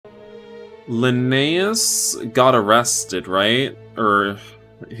Linnaeus got arrested, right? Or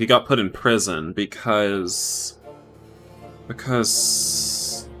he got put in prison because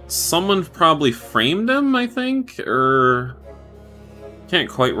someone probably framed him, I think, or can't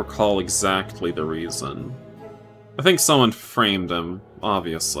quite recall exactly the reason. I think someone framed him,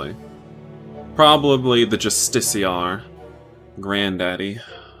 obviously. Probably the Justiciar, Granddaddy.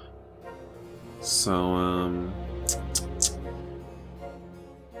 So,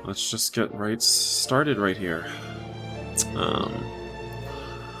 let's just get started right here.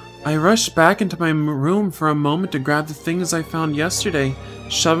 I rushed back into my room for a moment to grab the things I found yesterday,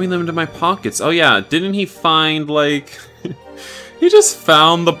 shoving them into my pockets. Oh yeah, didn't he find, like... he just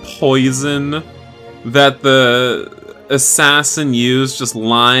found the poison that the assassin used just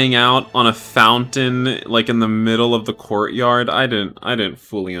lying out on a fountain, like in the middle of the courtyard. I didn't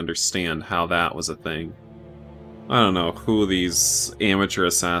fully understand how that was a thing. I don't know who these amateur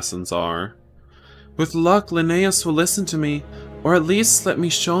assassins are. With luck, Linnaeus will listen to me, or at least let me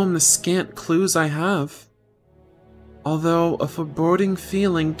show him the scant clues I have. Although a foreboding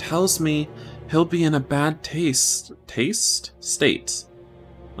feeling tells me he'll be in a bad state.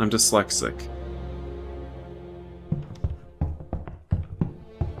 I'm dyslexic.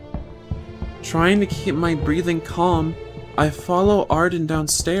 Trying to keep my breathing calm, I follow Arden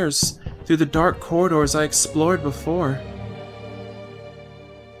downstairs through the dark corridors I explored before.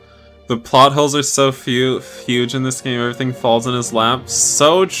 The plot holes are so huge in this game, everything falls in his lap.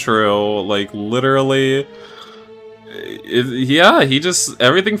 So true, like literally. Yeah,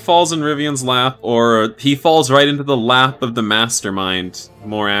 everything falls in Rivian's lap, or he falls right into the lap of the mastermind,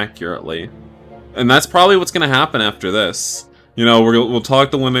 more accurately. And that's probably what's gonna happen after this. You know, we'll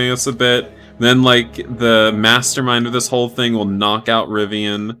talk to Linnaeus a bit, then like the mastermind of this whole thing will knock out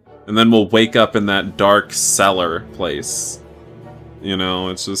Rivian, and then we'll wake up in that dark cellar place. You know,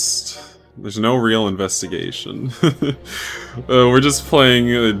 it's just... there's no real investigation. We're just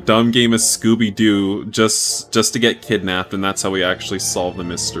playing a dumb game of Scooby-Doo just to get kidnapped, and that's how we actually solve the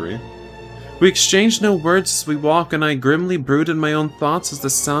mystery. We exchanged no words as we walk, and I grimly brood in my own thoughts as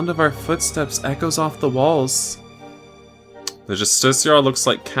the sound of our footsteps echoes off the walls. The Justiciar looks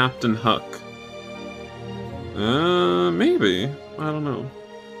like Captain Huck. Maybe. I don't know.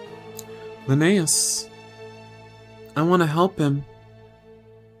 Linnaeus. I want to help him.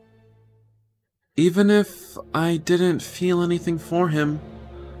 Even if I didn't feel anything for him,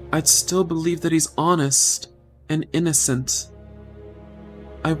 I'd still believe that he's honest and innocent.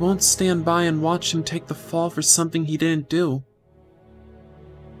 I won't stand by and watch him take the fall for something he didn't do.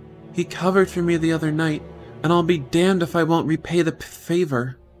 He covered for me the other night, and I'll be damned if I won't repay the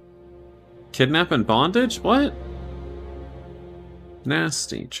favor. Kidnap and bondage? What?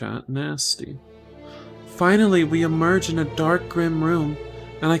 Nasty, chat, nasty. Finally, we emerge in a dark, grim room,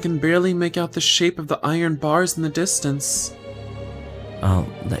 and I can barely make out the shape of the iron bars in the distance. I'll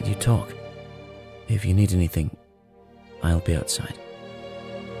let you talk. If you need anything, I'll be outside.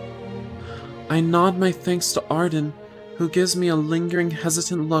 I nod my thanks to Arden, who gives me a lingering,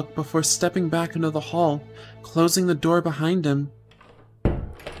 hesitant look before stepping back into the hall, closing the door behind him.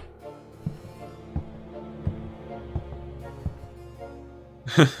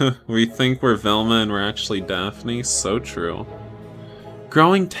 We think we're Velma and we're actually Daphne? So true.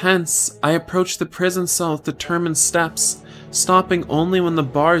 Growing tense, I approach the prison cell with determined steps, stopping only when the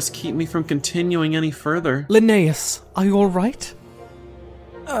bars keep me from continuing any further. Linnaeus, are you alright?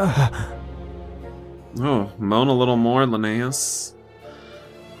 Oh, moan a little more, Linnaeus.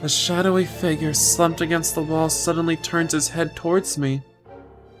 A shadowy figure slumped against the wall suddenly turns his head towards me.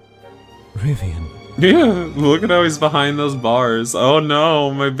 Rivian. Yeah, look at how he's behind those bars. Oh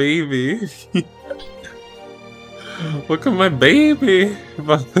no, my baby. Look at my baby.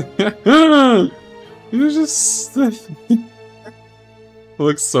 You just...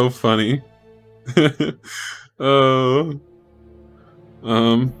 looks so funny. Oh.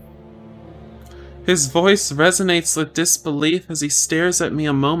 His voice resonates with disbelief as he stares at me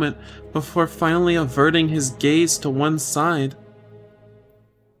a moment before finally averting his gaze to one side.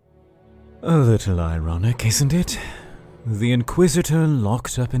 A little ironic, isn't it? The Inquisitor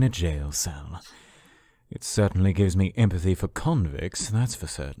locked up in a jail cell. It certainly gives me empathy for convicts, that's for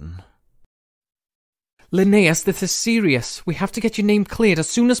certain. Linnaeus, this is serious. We have to get your name cleared as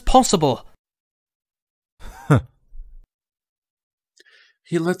soon as possible.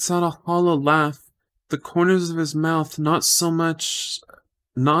 He lets out a hollow laugh, the corners of his mouth not so much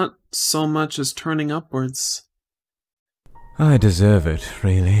as turning upwards. I deserve it,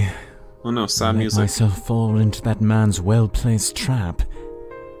 really. Oh no, sad Let music. myself fall into that man's well-placed trap.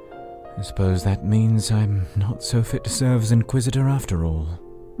 I suppose that means I'm not so fit to serve as Inquisitor after all.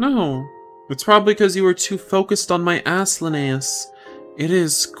 No, It's probably because you were too focused on my ass, Linnaeus. It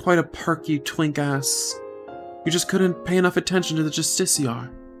is quite a perky twink ass. You just couldn't pay enough attention to the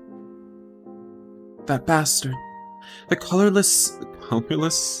justiciar. That bastard. The colorless...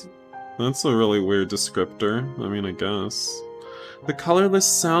 Colorless? That's a really weird descriptor. I mean, I guess. The colorless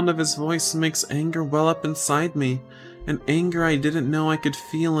sound of his voice makes anger well up inside me. An anger I didn't know I could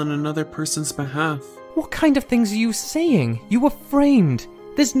feel on another person's behalf. What kind of things are you saying? You were framed.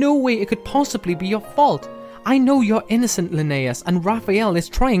 There's no way it could possibly be your fault. I know you're innocent, Linnaeus, and Raphael is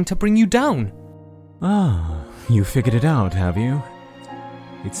trying to bring you down. Ah, you figured it out, have you?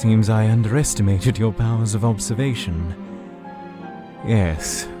 It seems I underestimated your powers of observation.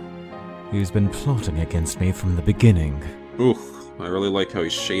 Yes, he's been plotting against me from the beginning. Ooh, I really like how he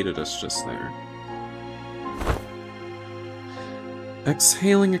shaded us just there.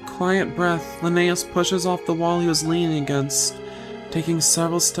 Exhaling a quiet breath, Linnaeus pushes off the wall he was leaning against, taking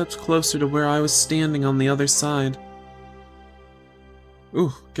several steps closer to where I was standing on the other side.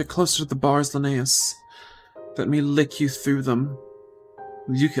 Ooh, get closer to the bars, Linnaeus. Let me lick you through them.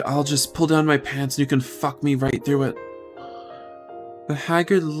 I'll just pull down my pants and you can fuck me right through it. The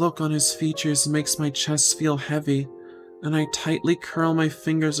haggard look on his features makes my chest feel heavy, and I tightly curl my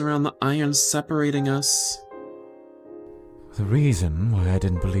fingers around the iron separating us. The reason why I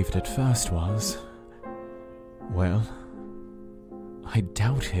didn't believe it at first was... well, I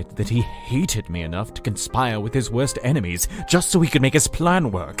doubted that he hated me enough to conspire with his worst enemies just so he could make his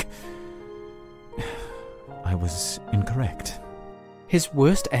plan work. I was incorrect. His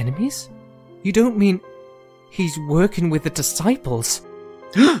worst enemies? You don't mean he's working with the disciples?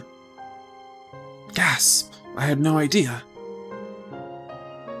 Gasp! I had no idea.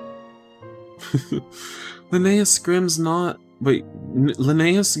 Linnaeus grimly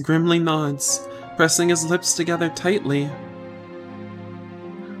nods, pressing his lips together tightly.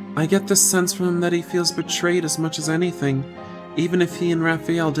 I get the sense from him that he feels betrayed as much as anything, even if he and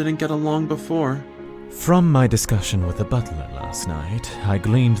Raphael didn't get along before. From my discussion with the butler last night, I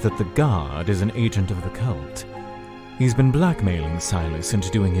gleaned that the guard is an agent of the cult. He's been blackmailing Silas into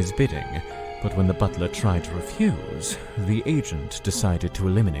doing his bidding, but when the butler tried to refuse, the agent decided to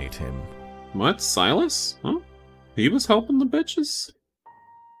eliminate him. What? Silas? Huh? He was helping the bitches?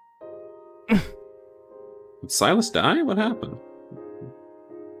 Did Silas die? What happened?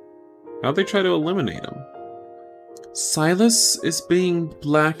 How'd they try to eliminate him? Silas is being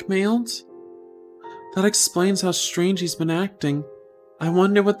blackmailed? That explains how strange he's been acting. I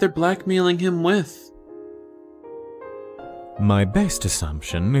wonder what they're blackmailing him with. My best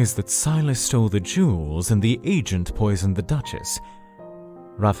assumption is that Silas stole the jewels and the agent poisoned the Duchess.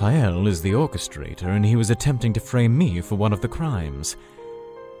 Raphael is the orchestrator and he was attempting to frame me for one of the crimes.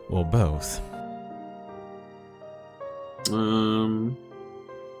 Or both.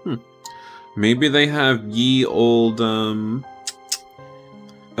 Maybe they have a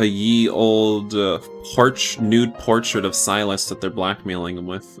nude portrait of Silas that they're blackmailing him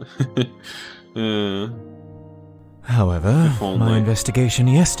with. However, my investigation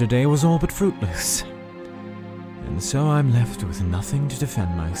yesterday was all but fruitless. And so I'm left with nothing to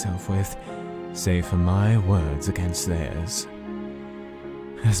defend myself with, save for my words against theirs.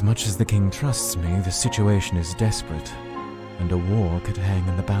 As much as the king trusts me, the situation is desperate, and a war could hang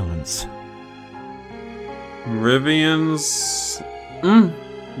in the balance. Rivian's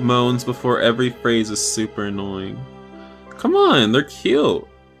moans before every phrase is super annoying. Come on, they're cute.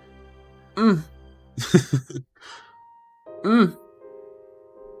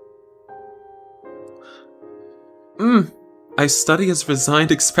 I study his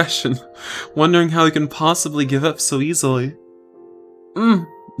resigned expression, wondering how he can possibly give up so easily.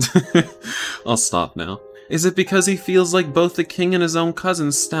 I'll stop now. Is it because he feels like both the king and his own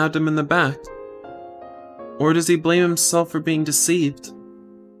cousin stabbed him in the back? Or does he blame himself for being deceived?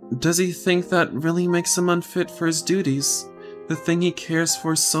 Does he think that really makes him unfit for his duties, the thing he cares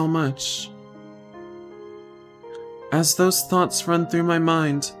for so much? As those thoughts run through my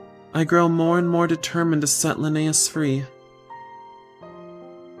mind, I grow more and more determined to set Linnaeus free.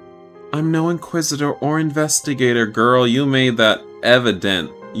 I'm no inquisitor or investigator, girl. You made that evident.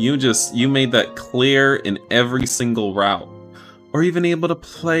 You made that clear in every single route. Or even an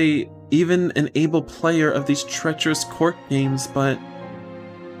able player of these treacherous court games, but...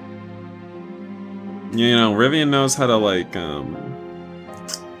 you know, Rivian knows how to, like,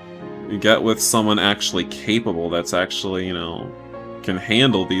 get with someone actually capable that's actually, you know, can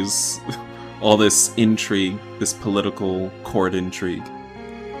handle these... all this intrigue, this political court intrigue.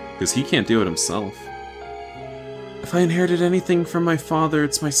 Because he can't do it himself. If I inherited anything from my father,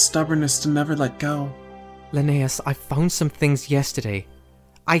 it's my stubbornness to never let go. Linnaeus, I found some things yesterday.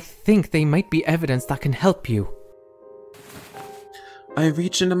 I think they might be evidence that can help you. I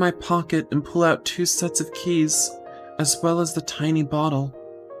reach into my pocket and pull out 2 sets of keys, as well as the tiny bottle.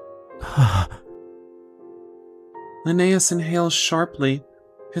 Linnaeus inhales sharply,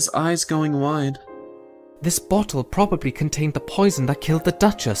 his eyes going wide. This bottle probably contained the poison that killed the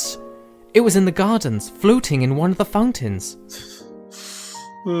Duchess. It was in the gardens, floating in one of the fountains.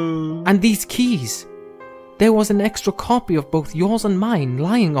 And these keys. There was an extra copy of both yours and mine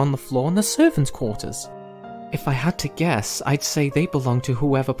lying on the floor in the servants' quarters. If I had to guess, I'd say they belonged to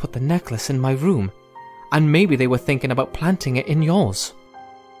whoever put the necklace in my room. And maybe they were thinking about planting it in yours.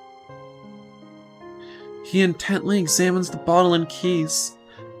 He intently examines the bottle and keys,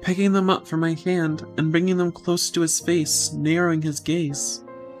 picking them up from my hand and bringing them close to his face, narrowing his gaze.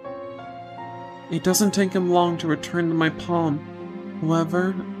 It doesn't take him long to return to my palm,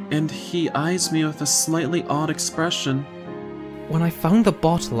 however, and he eyes me with a slightly odd expression. When I found the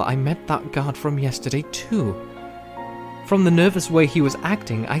bottle, I met that guard from yesterday too. From the nervous way he was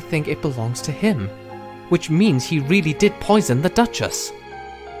acting, I think it belongs to him, which means he really did poison the Duchess.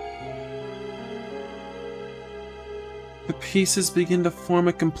 The pieces begin to form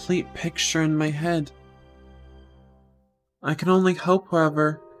a complete picture in my head. I can only hope,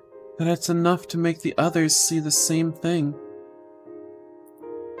 however, that it's enough to make the others see the same thing.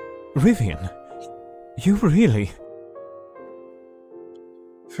 Rivian, you really...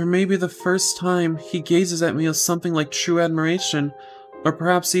 For maybe the first time, he gazes at me with something like true admiration, or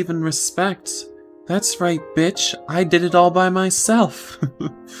perhaps even respect. That's right, bitch, I did it all by myself.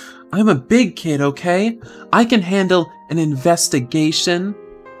 I'm a big kid, okay? I can handle an investigation.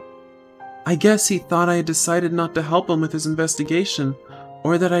 I guess he thought I had decided not to help him with his investigation,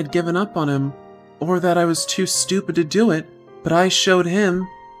 or that I'd given up on him, or that I was too stupid to do it, but I showed him.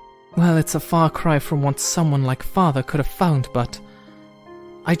 Well, it's a far cry from what someone like Father could have found, but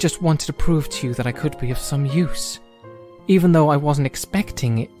I just wanted to prove to you that I could be of some use, even though I wasn't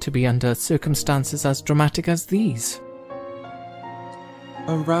expecting it to be under circumstances as dramatic as these.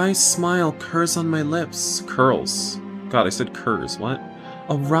 A wry smile curls on my lips. Curls. God, I said curs, what?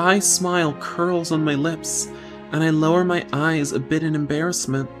 A wry smile curls on my lips, and I lower my eyes a bit in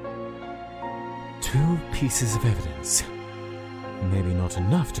embarrassment. 2 pieces of evidence. Maybe not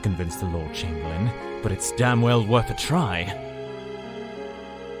enough to convince the Lord Chamberlain, but it's damn well worth a try.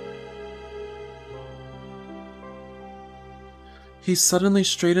 He suddenly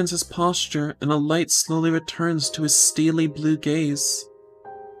straightens his posture, and a light slowly returns to his steely blue gaze.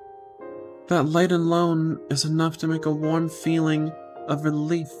 That light alone is enough to make a warm feeling of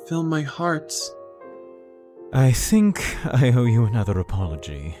relief fill my heart. I think I owe you another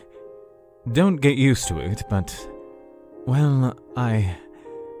apology. Don't get used to it, but... well,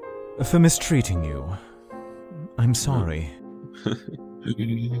 for mistreating you. I'm sorry.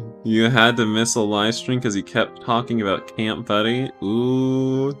 You had to miss a live stream because he kept talking about Camp Buddy?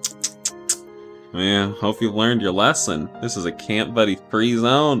 Ooh. Man, hope you've learned your lesson. This is a Camp Buddy free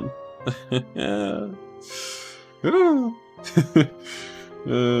zone.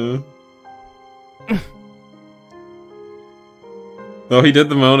 Oh, he did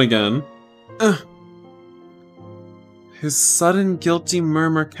the moan again. His sudden guilty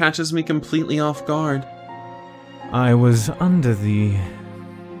murmur catches me completely off guard. I was under the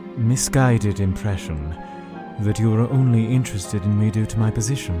misguided impression that you were only interested in me due to my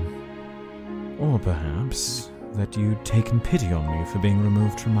position. Or perhaps that you'd taken pity on me for being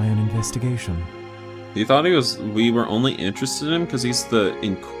removed from my own investigation. You thought we were only interested in him because he's the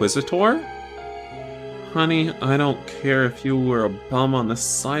Inquisitor? Honey, I don't care if you were a bum on the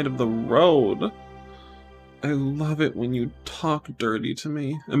side of the road. I love it when you talk dirty to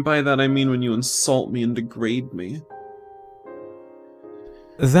me, and by that I mean when you insult me and degrade me.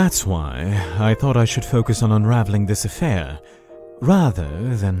 That's why I thought I should focus on unraveling this affair,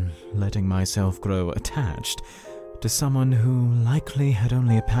 rather than letting myself grow attached to someone who likely had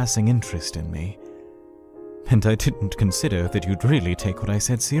only a passing interest in me. And I didn't consider that you'd really take what I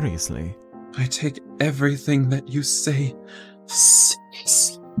said seriously. I take everything that you say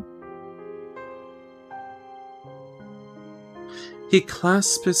seriously. He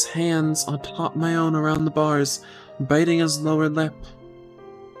clasps his hands on top my own around the bars, biting his lower lip.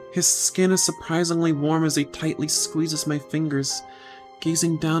 His skin is surprisingly warm as he tightly squeezes my fingers,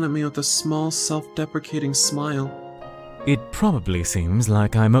 gazing down at me with a small, self-deprecating smile. It probably seems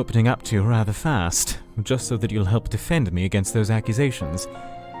like I'm opening up to you rather fast, just so that you'll help defend me against those accusations.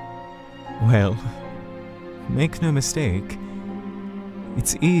 Well, make no mistake,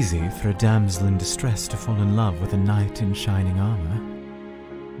 it's easy for a damsel in distress to fall in love with a knight in shining armor.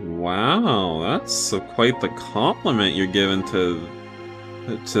 Wow, that's quite the compliment you're giving to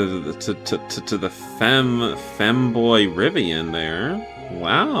to the femboy Rivian there.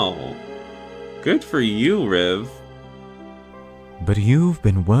 Wow. Good for you, Riv. But you've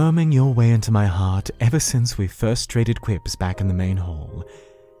been worming your way into my heart ever since we first traded quips back in the main hall.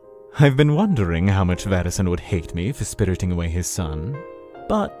 I've been wondering how much Vadison would hate me for spiriting away his son,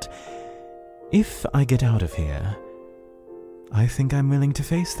 but if I get out of here, I think I'm willing to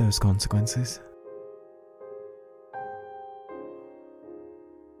face those consequences.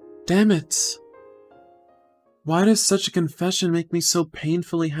 Damn it! Why does such a confession make me so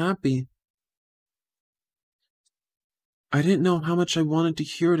painfully happy? I didn't know how much I wanted to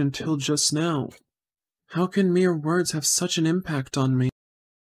hear it until just now. How can mere words have such an impact on me?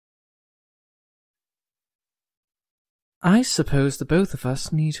 I suppose the both of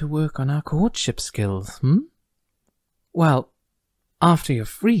us need to work on our courtship skills, Well, after you're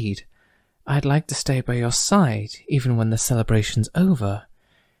freed, I'd like to stay by your side even when the celebration's over,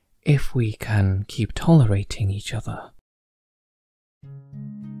 if we can keep tolerating each other.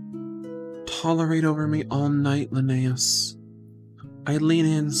 Tolerate over me all night, Linnaeus. I lean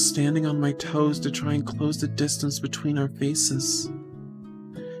in, standing on my toes to try and close the distance between our faces.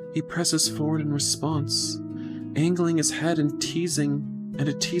 He presses forward in response, angling his head and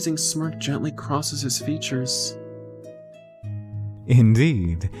a teasing smirk gently crosses his features.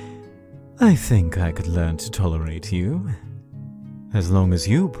 Indeed. I think I could learn to tolerate you, as long as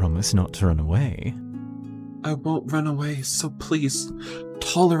you promise not to run away. I won't run away, so please,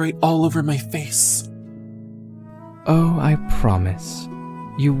 tolerate all over my face. Oh, I promise.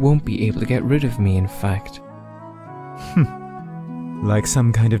 You won't be able to get rid of me, in fact. Like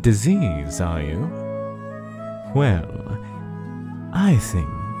some kind of disease, are you? Well, I think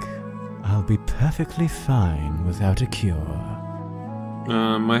I'll be perfectly fine without a cure.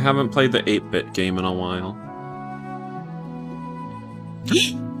 I haven't played the 8-bit game in a while.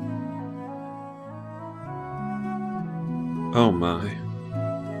 Oh my.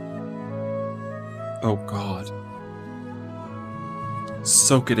 Oh god.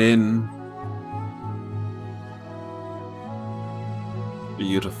 Soak it in.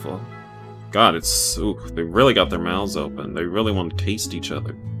 Beautiful. God, it's... Ooh, they really got their mouths open. They really want to taste each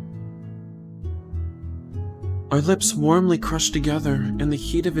other. Our lips warmly crush together, and the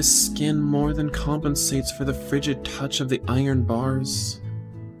heat of his skin more than compensates for the frigid touch of the iron bars.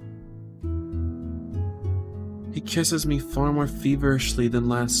 He kisses me far more feverishly than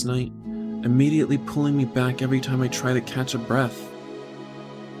last night, immediately pulling me back every time I try to catch a breath.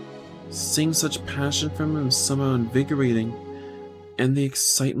 Seeing such passion from him is somehow invigorating, and the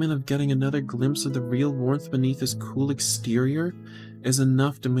excitement of getting another glimpse of the real warmth beneath his cool exterior is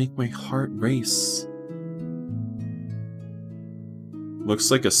enough to make my heart race.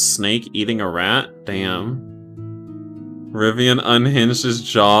 Looks like a snake eating a rat? Damn. Rivian unhinged his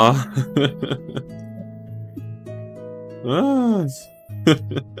jaw. Ah.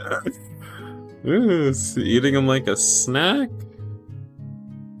 Ooh, is he eating him like a snack?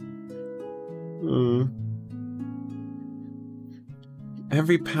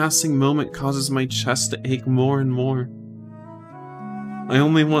 Every passing moment causes my chest to ache more and more. I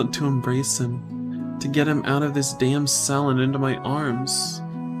only want to embrace him, to get him out of this damn cell and into my arms.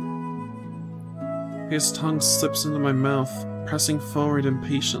 His tongue slips into my mouth, pressing forward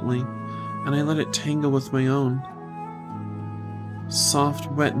impatiently, and I let it tangle with my own. Soft,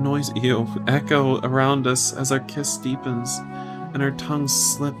 wet noise echo around us as our kiss deepens, and our tongues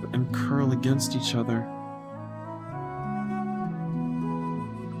slip and curl against each other.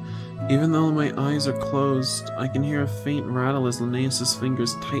 Even though my eyes are closed, I can hear a faint rattle as Linnaeus'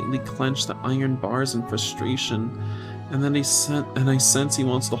 fingers tightly clench the iron bars in frustration, and then I sense he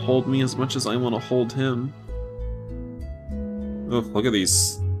wants to hold me as much as I want to hold him. Oh, look at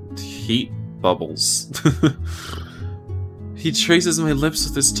these heat bubbles. He traces my lips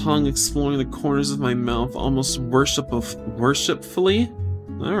with his tongue, exploring the corners of my mouth almost worshipfully?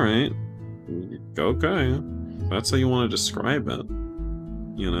 Alright. Okay. That's how you want to describe it.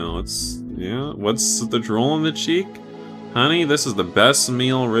 You know, it's... yeah. What's the drool on the cheek? Honey, this is the best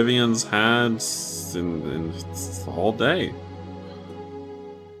meal Rivian's had in the whole day.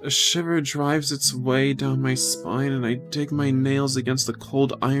 A shiver drives its way down my spine, and I dig my nails against the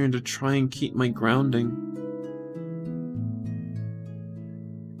cold iron to try and keep my grounding.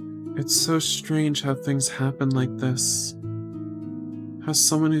 It's so strange how things happen like this. How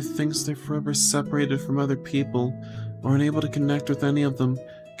someone who thinks they're forever separated from other people, or unable to connect with any of them,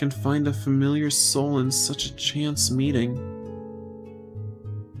 can find a familiar soul in such a chance meeting.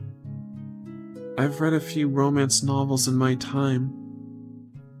 I've read a few romance novels in my time,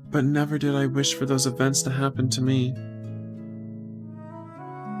 but never did I wish for those events to happen to me.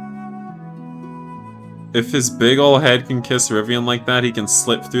 If his big ol' head can kiss Rivian like that, he can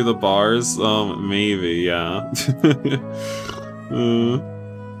slip through the bars? Maybe, yeah.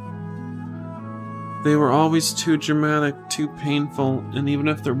 They were always too dramatic, too painful, and even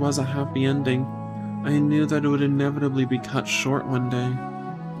if there was a happy ending, I knew that it would inevitably be cut short one day.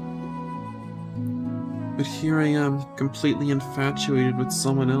 But here I am, completely infatuated with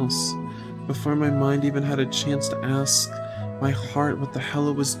someone else, before my mind even had a chance to ask my heart what the hell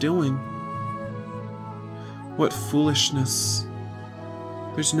it was doing. What foolishness.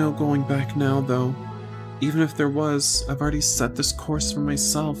 There's no going back now, though. Even if there was, I've already set this course for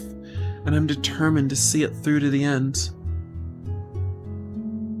myself, and I'm determined to see it through to the end.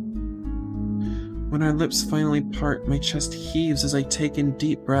 When our lips finally part, my chest heaves as I take in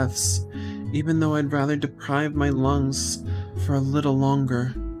deep breaths, even though I'd rather deprive my lungs for a little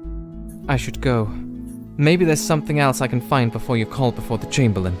longer. I should go. Maybe there's something else I can find before you call before the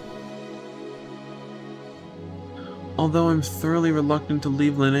Chamberlain. Although I'm thoroughly reluctant to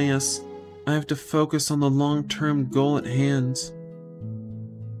leave Linnaeus, I have to focus on the long-term goal at hand.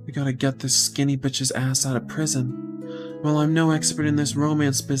 We gotta get this skinny bitch's ass out of prison. While I'm no expert in this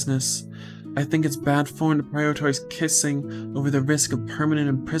romance business, I think it's bad form to prioritize kissing over the risk of permanent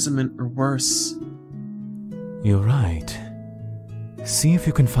imprisonment or worse. You're right. See if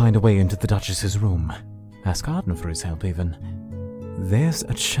you can find a way into the Duchess's room. Ask Arden for his help, even. There's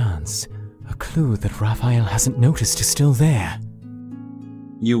a chance. A clue that Raphael hasn't noticed is still there.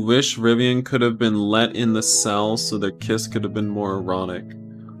 You wish Rivian could have been let in the cell so their kiss could have been more erotic.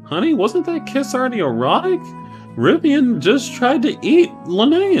 Honey, wasn't that kiss already erotic? Rivian just tried to eat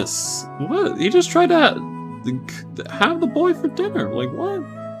Linnaeus. What? He just tried to have the boy for dinner. Like, what?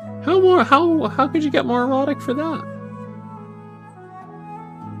 How could you get more erotic for that?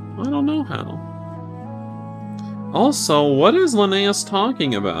 I don't know how. Also, what is Linnaeus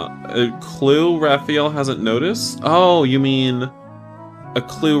talking about? A clue Raphael hasn't noticed? Oh, you mean a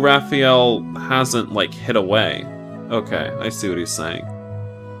clue Raphael hasn't, like, hid away. Okay, I see what he's saying.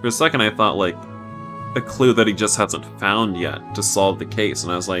 For a second I thought, like, a clue that he just hasn't found yet to solve the case,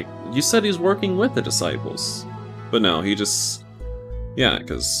 and I was like, you said he's working with the disciples. But no, he just... yeah,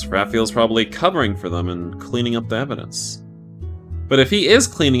 because Raphael's probably covering for them and cleaning up the evidence. But if he is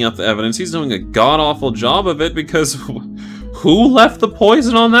cleaning up the evidence, he's doing a god-awful job of it, because who left the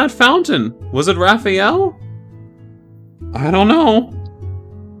poison on that fountain? Was it Raphael? I don't know.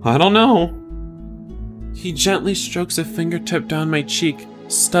 I don't know. He gently strokes a fingertip down my cheek,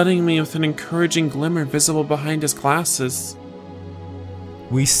 studying me with an encouraging glimmer visible behind his glasses.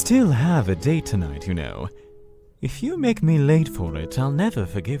 We still have a date tonight, you know. If you make me late for it, I'll never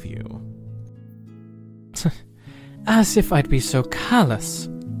forgive you. As if I'd be so callous.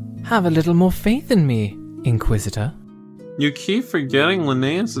 Have a little more faith in me, Inquisitor. You keep forgetting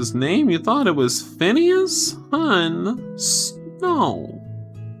Linnaeus' name? You thought it was Phineas? Hun? No.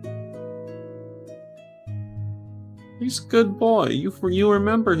 He's a good boy. You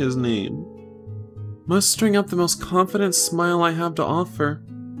remember his name. Mustering up the most confident smile I have to offer,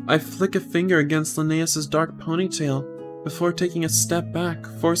 I flick a finger against Linnaeus' dark ponytail before taking a step back,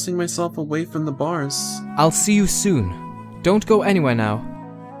 forcing myself away from the bars. I'll see you soon. Don't go anywhere now.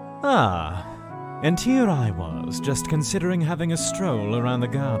 Ah, and here I was, just considering having a stroll around the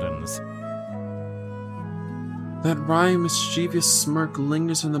gardens. That wry, mischievous smirk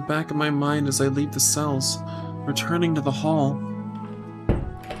lingers in the back of my mind as I leave the cells, returning to the hall.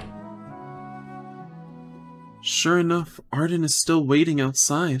 Sure enough, Arden is still waiting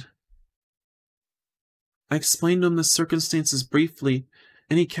outside. I explained to him the circumstances briefly,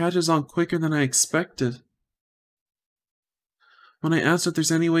 and he catches on quicker than I expected. When I ask if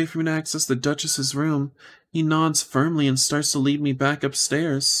there's any way for me to access the Duchess's room, he nods firmly and starts to lead me back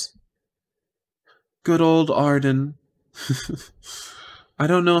upstairs. Good old Arden. I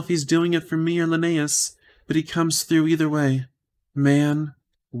don't know if he's doing it for me or Linnaeus, but he comes through either way. Man,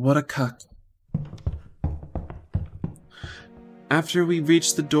 what a cuck. After we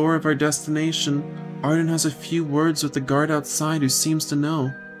reach the door of our destination, Arden has a few words with the guard outside who seems to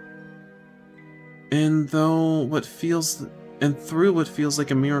know. And through what feels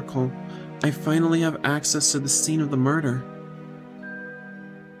like a miracle, I finally have access to the scene of the murder.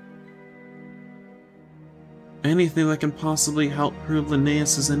 Anything that can possibly help prove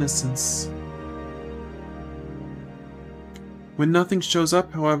Linnaeus' innocence. When nothing shows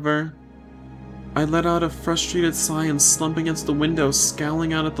up, however, I let out a frustrated sigh and slump against the window,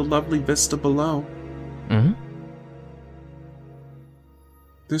 scowling out at the lovely vista below.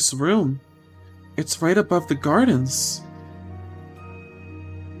 This room, it's right above the gardens.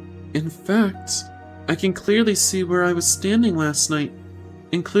 In fact, I can clearly see where I was standing last night.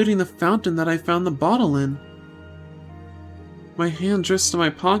 including the fountain that I found the bottle in. My hand drifts to my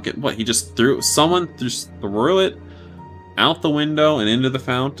pocket. What, he just threw... Someone just threw it out the window and into the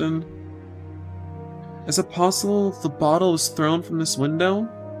fountain? Is it possible the bottle was thrown from this window?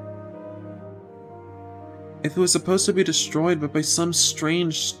 If it was supposed to be destroyed, but by some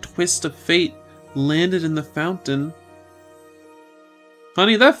strange twist of fate, landed in the fountain...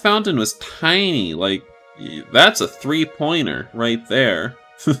 Honey, that fountain was tiny. Like, that's a 3-pointer right there.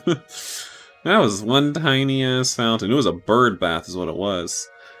 That was one tiny-ass fountain. It was a bird bath is what it was.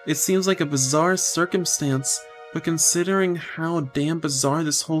 It seems like a bizarre circumstance, but considering how damn bizarre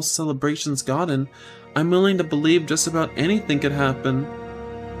this whole celebration's gotten, I'm willing to believe just about anything could happen.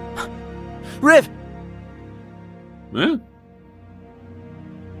 Riv! Yeah.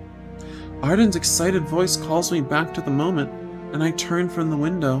 Arden's excited voice calls me back to the moment, and I turn from the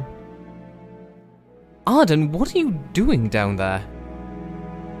window. Arden, what are you doing down there?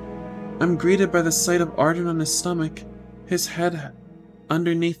 I'm greeted by the sight of Arden on his stomach, his head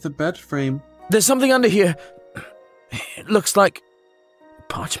underneath the bed frame. There's something under here. It looks like...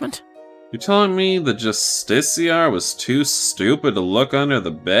 parchment? You're telling me the Justiciar was too stupid to look under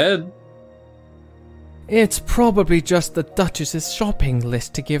the bed? It's probably just the Duchess's shopping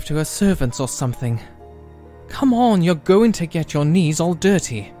list to give to her servants or something. Come on, you're going to get your knees all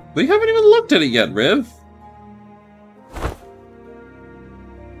dirty. But you haven't even looked at it yet, Riv.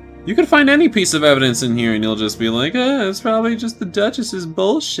 You could find any piece of evidence in here and you'll just be like, it's probably just the Duchess's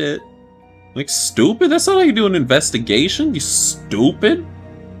bullshit. Like, stupid? That's not how you do an investigation, you stupid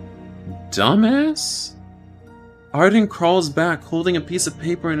dumbass. Arden crawls back, holding a piece of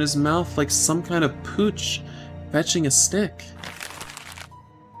paper in his mouth like some kind of pooch fetching a stick.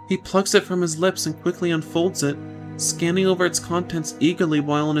 He plucks it from his lips and quickly unfolds it, scanning over its contents eagerly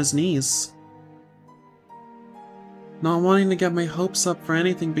while on his knees. Not wanting to get my hopes up for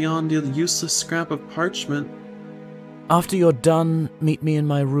anything beyond the useless scrap of parchment. After you're done, meet me in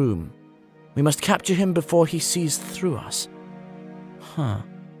my room. We must capture him before he sees through us. Huh.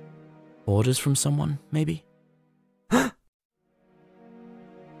 Orders from someone, maybe?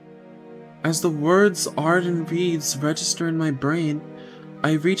 As the words Arden reads register in my brain,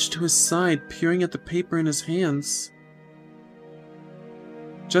 I reach to his side, peering at the paper in his hands.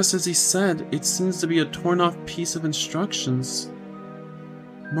 Just as he said, it seems to be a torn-off piece of instructions.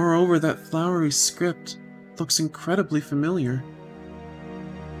 Moreover, that flowery script looks incredibly familiar.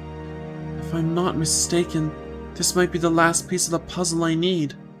 If I'm not mistaken, this might be the last piece of the puzzle I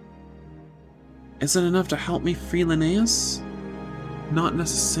need. Is it enough to help me free Linnaeus? Not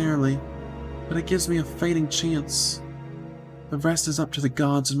necessarily, but it gives me a fighting chance. The rest is up to the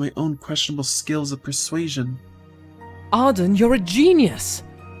gods and my own questionable skills of persuasion. Arden, you're a genius!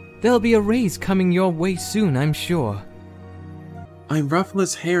 There'll be a raise coming your way soon, I'm sure. I ruffle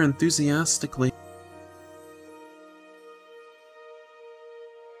his hair enthusiastically.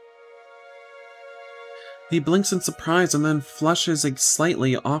 He blinks in surprise and then flushes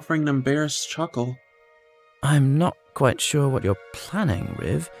slightly, offering an embarrassed chuckle. I'm not quite sure what you're planning,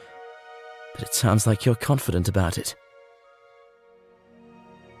 Riv, but it sounds like you're confident about it.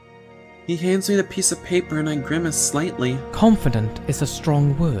 He hands me the piece of paper and I grimace slightly. Confident is a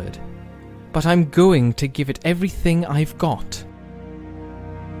strong word, but I'm going to give it everything I've got.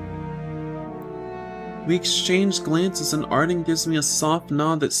 We exchange glances and Arden gives me a soft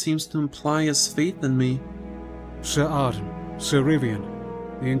nod that seems to imply his faith in me. Sir Arden, Sir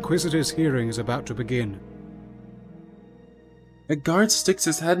Rivian, the Inquisitor's hearing is about to begin. A guard sticks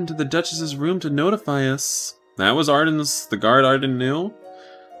his head into the Duchess's room to notify us. That was the guard Arden knew?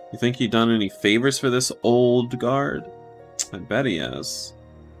 You think he'd done any favors for this old guard? I bet he has.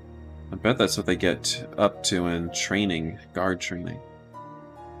 I bet that's what they get up to in training, guard training.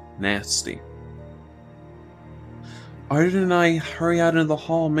 Nasty. Arden and I hurry out into the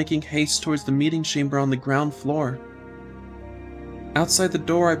hall, making haste towards the meeting chamber on the ground floor. Outside the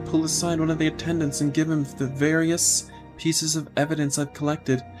door, I pull aside one of the attendants and give him the various pieces of evidence I've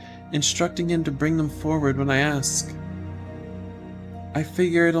collected, instructing him to bring them forward when I ask. I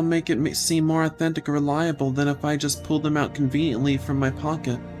figure it'll make it seem more authentic or reliable than if I just pulled them out conveniently from my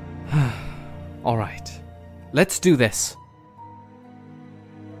pocket. Alright, let's do this.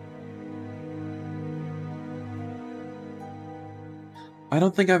 I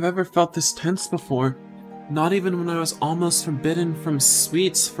don't think I've ever felt this tense before, not even when I was almost forbidden from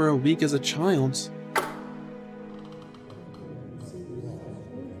sweets for a week as a child.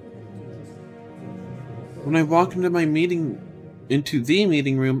 When I walk into the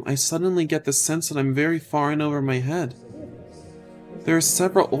meeting room, I suddenly get the sense that I'm very far in over my head. There are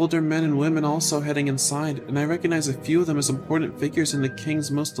several older men and women also heading inside, and I recognize a few of them as important figures in the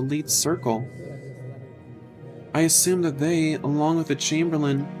king's most elite circle. I assume that they, along with the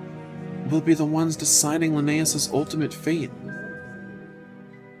Chamberlain, will be the ones deciding Linnaeus' ultimate fate.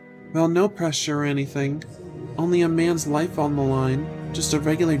 Well, no pressure or anything. Only a man's life on the line. Just a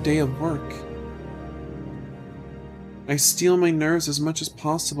regular day of work. I steel my nerves as much as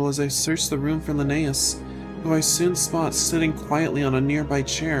possible as I search the room for Linnaeus, who I soon spot sitting quietly on a nearby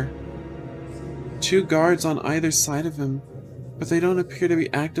chair. 2 guards on either side of him, but they don't appear to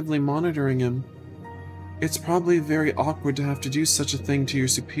be actively monitoring him. It's probably very awkward to have to do such a thing to your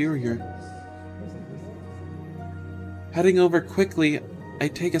superior. Heading over quickly, I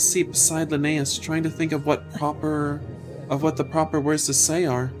take a seat beside Linnaeus, trying to think of what the proper words to say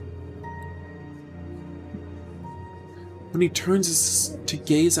are. When he turns to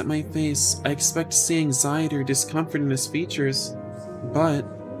gaze at my face, I expect to see anxiety or discomfort in his features, but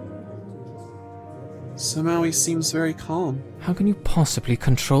somehow he seems very calm. How can you possibly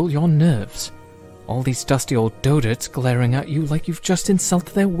control your nerves? All these dusty old dotards glaring at you like you've just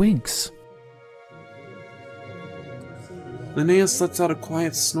insulted their wigs. Linnaeus lets out a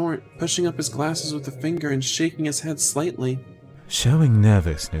quiet snort, pushing up his glasses with a finger and shaking his head slightly. Showing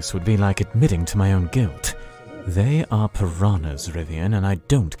nervousness would be like admitting to my own guilt. They are piranhas, Rivian, and I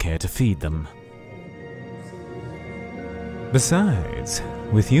don't care to feed them. Besides,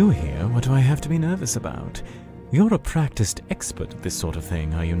 with you here, what do I have to be nervous about? You're a practiced expert at this sort of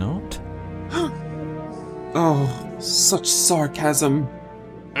thing, are you not? Oh, such sarcasm.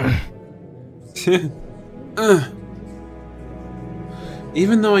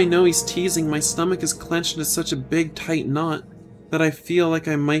 Even though I know he's teasing, my stomach is clenched into such a big, tight knot that I feel like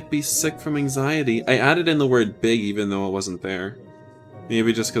I might be sick from anxiety. I added in the word big even though it wasn't there.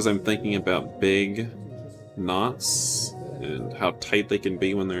 Maybe just because I'm thinking about big knots and how tight they can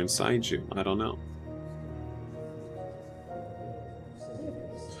be when they're inside you. I don't know.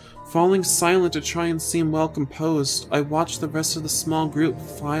 Falling silent to try and seem well composed, I watch the rest of the small group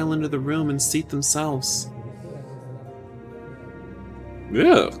file into the room and seat themselves.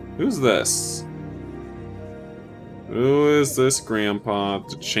 Yeah, who's this? Who is this, Grandpa?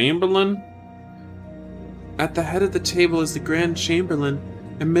 The Chamberlain? At the head of the table is the Grand Chamberlain,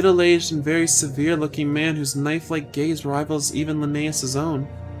 a middle-aged and very severe-looking man whose knife-like gaze rivals even Linnaeus' own.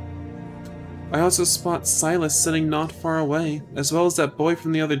 I also spot Silas sitting not far away, as well as that boy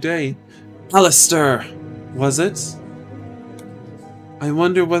from the other day. Alistair! Was it? I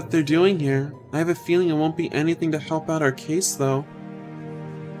wonder what they're doing here. I have a feeling it won't be anything to help out our case, though.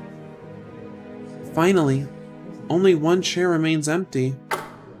 Finally, only one chair remains empty.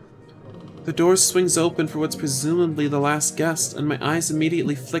 The door swings open for what's presumably the last guest, and my eyes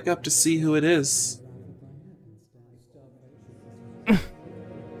immediately flick up to see who it is.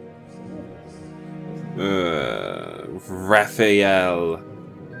 Raphael.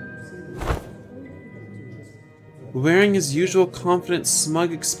 Wearing his usual confident,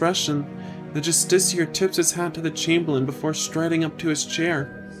 smug expression, the Justiciar tips his hat to the Chamberlain before striding up to his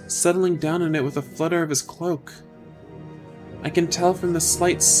chair, settling down in it with a flutter of his cloak. I can tell from the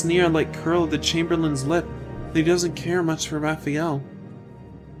slight sneer-like curl of the Chamberlain's lip that he doesn't care much for Raphael.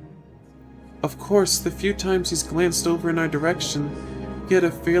 Of course, the few times he's glanced over in our direction, he had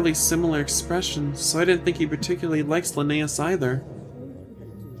a fairly similar expression, so I didn't think he particularly likes Linnaeus either.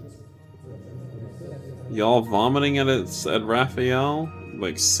 Y'all vomiting at Raphael?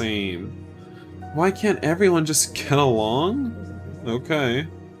 Like, same. Why can't everyone just get along? Okay.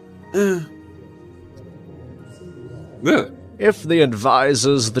 If the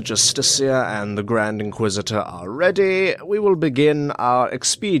advisors, the Justiciar, and the Grand Inquisitor are ready, we will begin our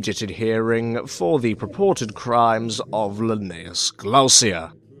expedited hearing for the purported crimes of Linnaeus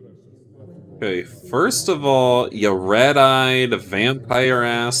Glaucia. Okay, first of all, you red-eyed,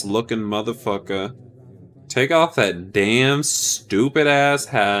 vampire-ass looking motherfucker. Take off that damn stupid-ass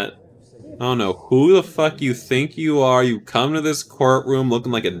hat. I don't know who the fuck you think you are. You come to this courtroom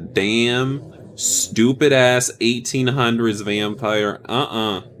looking like a damn stupid-ass 1800s vampire.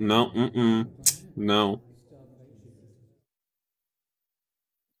 No, no.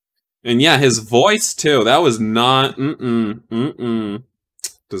 And yeah, his voice too. That was not,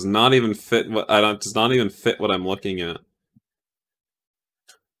 Does not even fit what does not even fit what I'm looking at.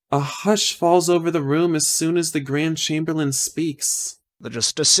 A hush falls over the room as soon as the Grand Chamberlain speaks. The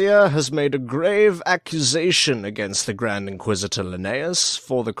Justiciar has made a grave accusation against the Grand Inquisitor Linnaeus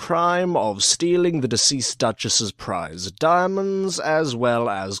for the crime of stealing the deceased Duchess's prized diamonds, as well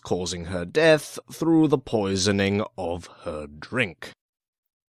as causing her death through the poisoning of her drink.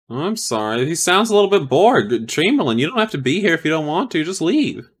 Oh, I'm sorry. He sounds a little bit bored. Chamberlain, you don't have to be here if you don't want to. Just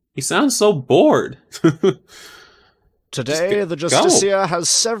leave. He sounds so bored. Today, the Justiciar has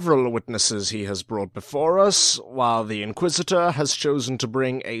several witnesses he has brought before us, while the Inquisitor has chosen to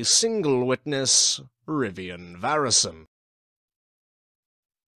bring a single witness, Rivian Varison.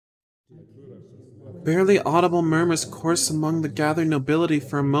 Barely audible murmurs course among the gathered nobility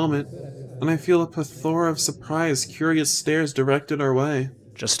for a moment, and I feel a plethora of surprised, curious stares directed our way.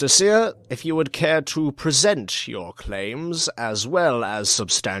 Justiciar, if you would care to present your claims, as well as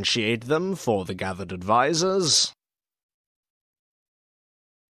substantiate them for the gathered advisors.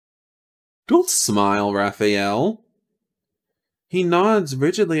 Don't smile, Raphael. He nods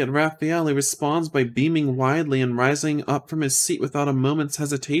rigidly at Raphael, who responds by beaming widely and rising up from his seat without a moment's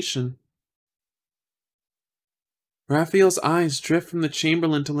hesitation. Raphael's eyes drift from the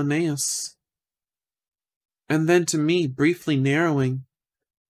Chamberlain to Linnaeus, and then to me, briefly narrowing.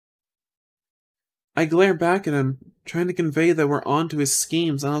 I glare back at him, trying to convey that we're on to his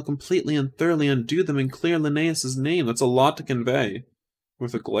schemes, and I'll completely and thoroughly undo them and clear Linnaeus' name. That's a lot to convey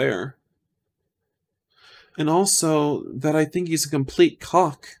with a glare. And also, that I think he's a complete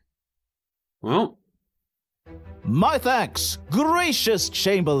cock. Well. My thanks, gracious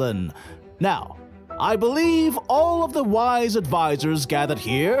Chamberlain. Now, I believe all of the wise advisors gathered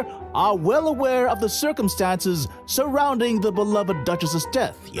here are well aware of the circumstances surrounding the beloved Duchess's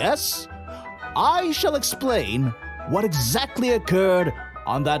death, yes? I shall explain what exactly occurred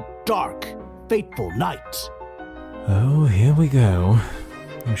on that dark, fateful night. Oh, here we go.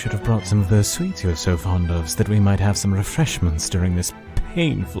 You should have brought some of those sweets you're so fond of, so that we might have some refreshments during this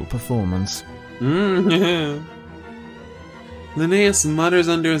painful performance. Linnaeus mutters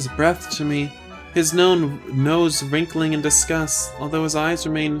under his breath to me, his nose wrinkling in disgust, although his eyes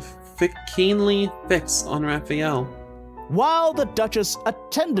remain keenly fixed on Raphael. While the Duchess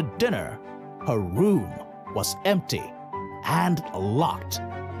attended dinner, her room was empty and locked.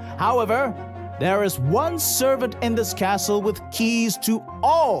 However, there is one servant in this castle with keys to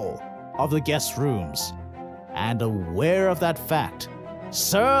all of the guest rooms. And aware of that fact,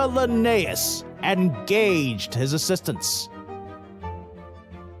 Sir Linnaeus engaged his assistants.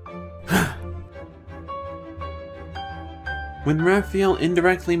 When Raphael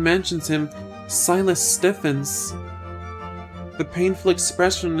indirectly mentions him, Silas stiffens. The painful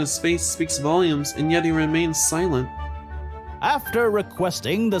expression on his face speaks volumes, and yet he remains silent. After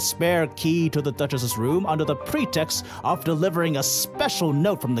requesting the spare key to the Duchess's room under the pretext of delivering a special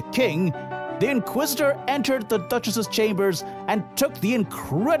note from the king, the Inquisitor entered the Duchess's chambers and took the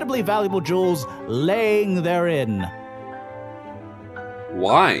incredibly valuable jewels laying therein.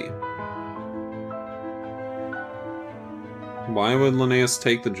 Why? Why would Linnaeus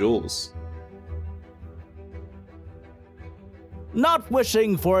take the jewels? Not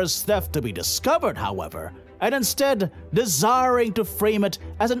wishing for his theft to be discovered, however, and instead desiring to frame it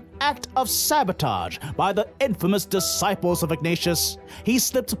as an act of sabotage by the infamous disciples of Ignatius, he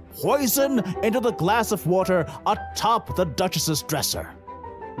slipped poison into the glass of water atop the Duchess's dresser.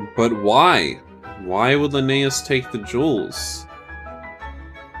 But why? Why would Linnaeus take the jewels?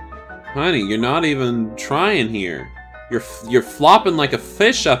 Honey, you're not even trying here. You're flopping like a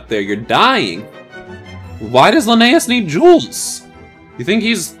fish up there. You're dying. Why does Linnaeus need jewels? You think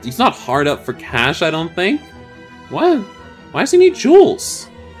he's not hard up for cash, I don't think? What? Why does he need jewels?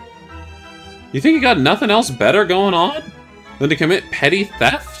 You think he got nothing else better going on than to commit petty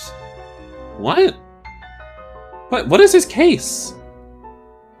theft? What? What is his case?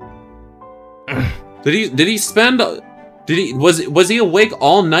 Was he awake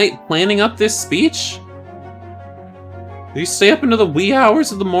all night planning up this speech? Did he stay up into the wee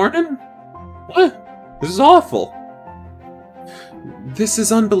hours of the morning? What? This is awful. This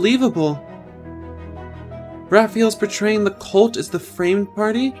is unbelievable. Raphael's portraying the cult as the framed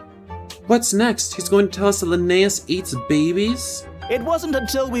party? What's next? He's going to tell us that Linnaeus eats babies? It wasn't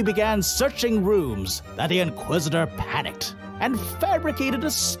until we began searching rooms that the Inquisitor panicked and fabricated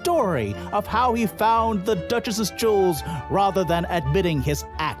a story of how he found the Duchess's jewels rather than admitting his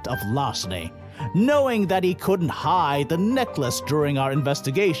act of larceny, knowing that he couldn't hide the necklace during our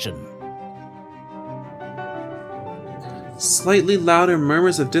investigation. Slightly louder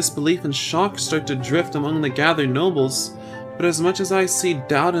murmurs of disbelief and shock start to drift among the gathered nobles, but as much as I see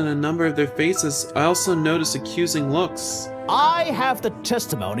doubt in a number of their faces, I also notice accusing looks. I have the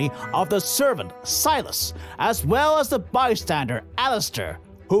testimony of the servant, Silas, as well as the bystander, Alistair,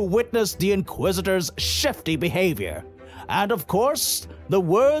 who witnessed the Inquisitor's shifty behavior. And of course, the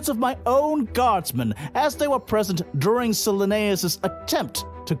words of my own guardsmen as they were present during Sir Linnaeus' attempt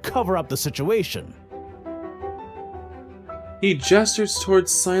to cover up the situation. He gestures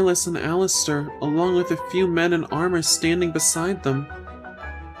towards Silas and Alistair, along with a few men in armor standing beside them.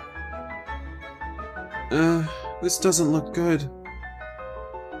 This doesn't look good.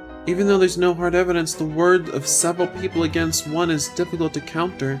 Even though there's no hard evidence, the word of several people against one is difficult to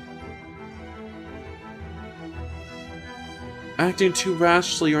counter. Acting too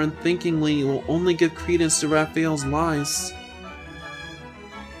rashly or unthinkingly will only give credence to Raphael's lies.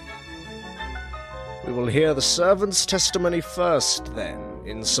 We will hear the servant's testimony first, then,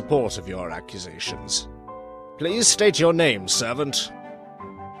 in support of your accusations. Please state your name, servant.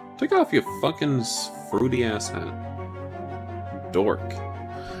 Take off your fucking fruity-ass hat. Dork.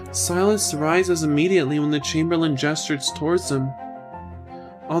 Silas rises immediately when the Chamberlain gestures towards him.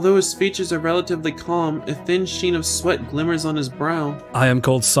 Although his features are relatively calm, a thin sheen of sweat glimmers on his brow. I am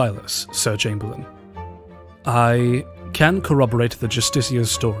called Silas, Sir Chamberlain. I can corroborate the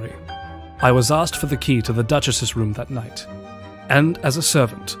Justicia's story. I was asked for the key to the Duchess's room that night, and as a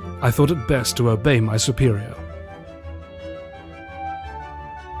servant, I thought it best to obey my superior.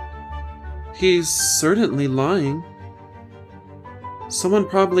 He's certainly lying. Someone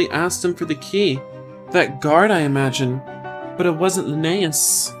probably asked him for the key. That guard, I imagine. But it wasn't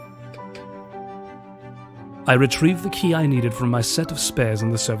Linnaeus. I retrieved the key I needed from my set of spares in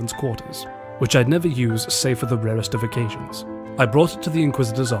the servants' quarters, which I'd never use save for the rarest of occasions. I brought it to the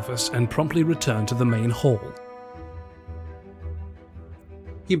Inquisitor's office and promptly returned to the main hall.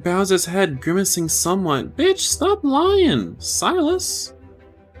 He bows his head, grimacing somewhat. Bitch, stop lying, Silas.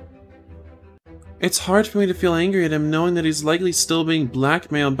 It's hard for me to feel angry at him, knowing that he's likely still being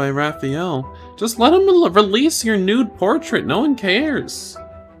blackmailed by Raphael. Just let him release your nude portrait. No one cares.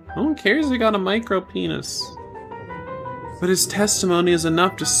 No one cares he got a micro penis. But his testimony is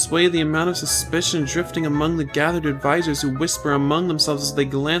enough to sway the amount of suspicion drifting among the gathered advisors who whisper among themselves as they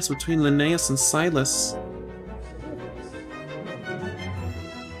glance between Linnaeus and Silas.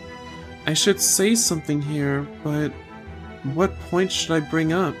 I should say something here, but what point should I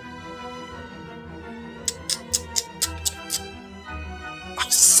bring up?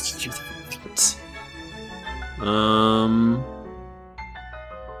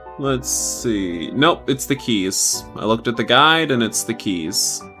 Let's see. Nope, it's the keys. I looked at the guide and it's the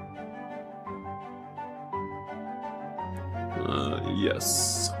keys.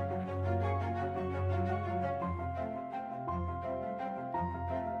 Yes.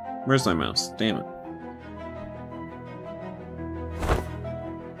 Where's my mouse? Damn it.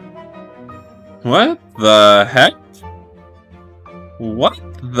 What the heck? What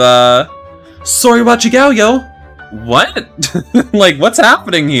the... Sorry about Chigau, yo! What? Like, what's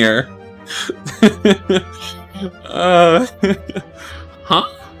happening here? Huh?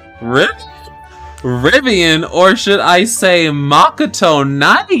 Rivian, or should I say Makoto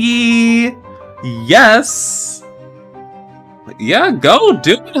Nagi? Yes! Yeah, go,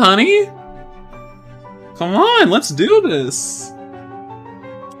 do it, honey! Come on, let's do this!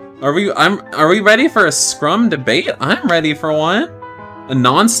 Are we ready for a scrum debate? I'm ready for one! A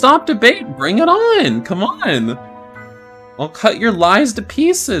non-stop debate? Bring it on! Come on! I'll cut your lies to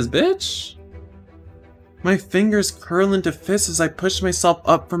pieces, bitch! My fingers curl into fists as I push myself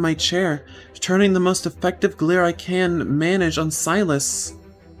up from my chair, turning the most effective glare I can manage on Silas.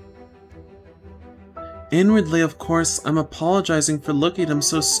 Inwardly, of course, I'm apologizing for looking at him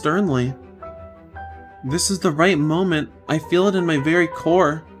so sternly. This is the right moment. I feel it in my very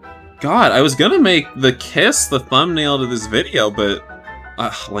core. God, I was gonna make the kiss the thumbnail to this video, but...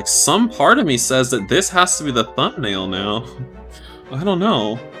 like, some part of me says that this has to be the thumbnail now. I don't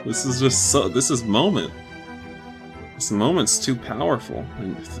know. This is just so... This is moment. This moment's too powerful.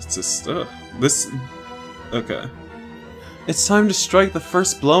 It's just... This... Okay. It's time to strike the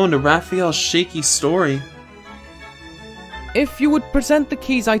first blow into Raphael's shaky story. If you would present the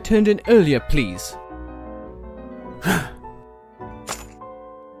keys I turned in earlier, please.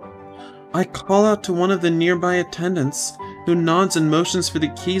 I call out to one of the nearby attendants, who nods and motions for the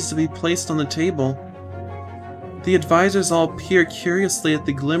keys to be placed on the table. The advisors all peer curiously at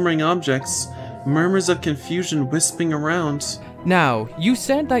the glimmering objects, murmurs of confusion wisping around. Now, you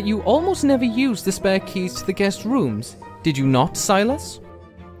said that you almost never used the spare keys to the guest rooms. Did you not, Silas?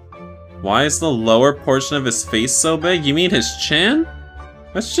 Why is the lower portion of his face so big? You mean his chin?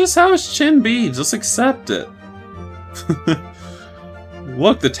 That's just how his chin be, just accept it.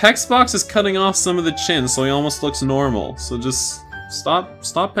 Look, the text box is cutting off some of the chin, so he almost looks normal. So just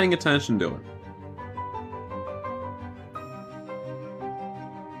stop paying attention to it.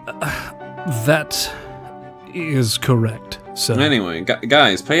 That is correct, sir. Anyway,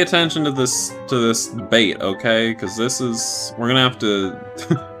 guys, pay attention to this bait, okay? Because this is we're gonna have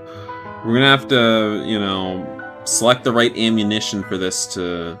to you know, select the right ammunition for this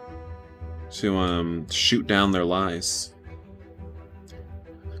to shoot down their lies.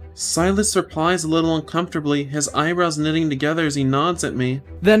 Silas replies a little uncomfortably, his eyebrows knitting together as he nods at me.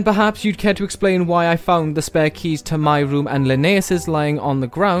 Then perhaps you'd care to explain why I found the spare keys to my room and Linnaeus's lying on the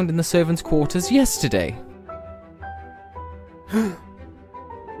ground in the servants' quarters yesterday.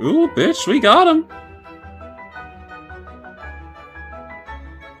 Ooh, bitch, we got him!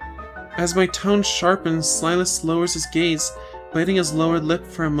 As my tone sharpens, Silas lowers his gaze, biting his lower lip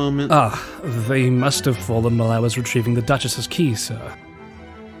for a moment. Ah, they must have fallen while I was retrieving the Duchess's key, sir.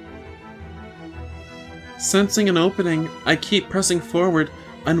 Sensing an opening, I keep pressing forward,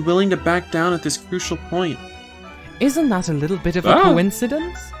 unwilling to back down at this crucial point. Isn't that a little bit of a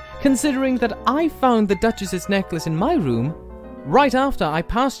coincidence? Considering that I found the Duchess's necklace in my room right after I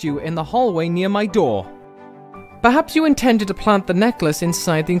passed you in the hallway near my door. Perhaps you intended to plant the necklace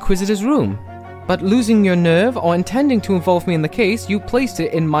inside the Inquisitor's room, but losing your nerve or intending to involve me in the case, you placed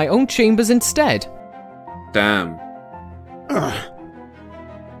it in my own chambers instead. Damn.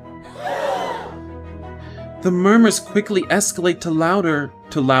 The murmurs quickly escalate to louder...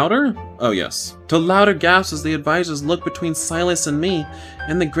 To louder? Oh yes. To louder gasps as the advisors look between Silas and me,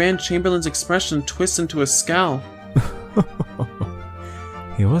 and the Grand Chamberlain's expression twists into a scowl.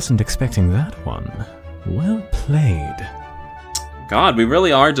 He wasn't expecting that one. Well played. God, we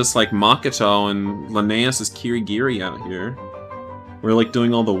really are just like Makoto and Linnaeus' Kirigiri out here. We're like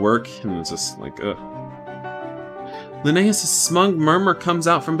doing all the work, and it's just like, Linnaeus' smug murmur comes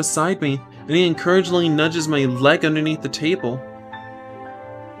out from beside me, and he encouragingly nudges my leg underneath the table.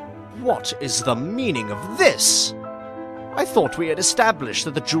 What is the meaning of this? I thought we had established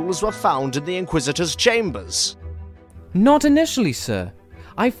that the jewels were found in the Inquisitor's chambers. Not initially, sir.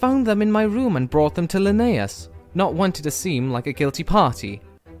 I found them in my room and brought them to Linnaeus, not wanting to seem like a guilty party.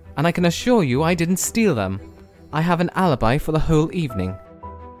 And I can assure you I didn't steal them. I have an alibi for the whole evening.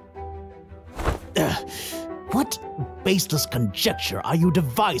 What baseless conjecture are you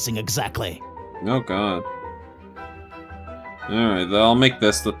devising exactly? Oh god. Alright, I'll make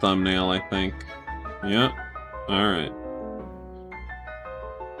this the thumbnail, I think. Yep. Alright.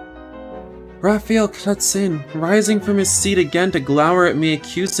 Raphael cuts in, rising from his seat again to glower at me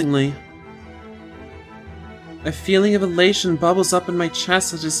accusingly. A feeling of elation bubbles up in my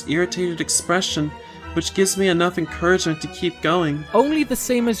chest at his irritated expression, which gives me enough encouragement to keep going. Only the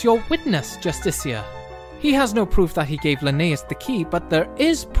same as your witness, Justicia. He has no proof that he gave Linnaeus the key, but there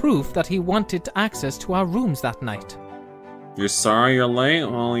is proof that he wanted access to our rooms that night. You're sorry you're late?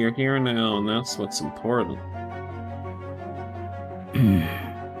 Well, you're here now, and that's what's important.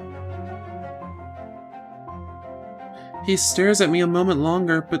 He stares at me a moment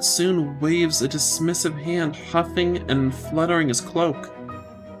longer, but soon waves a dismissive hand, huffing and fluttering his cloak.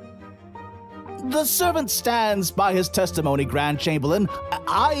 The servant stands by his testimony, Grand Chamberlain.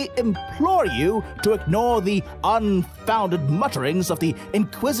 I implore you to ignore the unfounded mutterings of the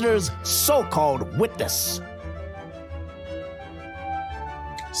Inquisitor's so-called witness.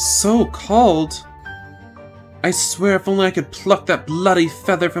 So-called? I swear if only I could pluck that bloody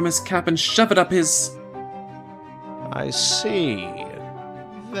feather from his cap and shove it up his... I see.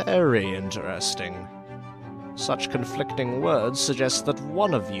 Very interesting. Such conflicting words suggest that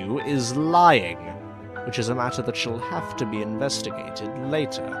one of you is lying, which is a matter that shall have to be investigated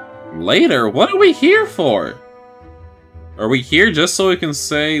later. Later? What are we here for? Are we here just so we can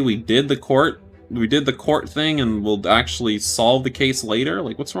say we did the court thing and we'll actually solve the case later?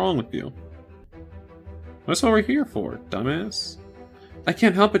 Like, what's wrong with you? That's what we're here for, dumbass. I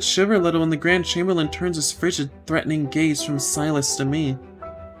can't help but shiver a little when the Grand Chamberlain turns his frigid, threatening gaze from Silas to me.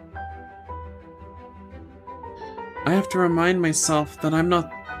 I have to remind myself that I'm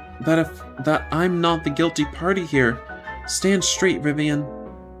not the guilty party here. Stand straight, Rivian.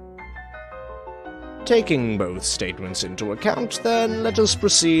 Taking both statements into account, then, let us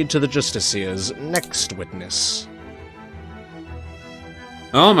proceed to the Justicia's next witness.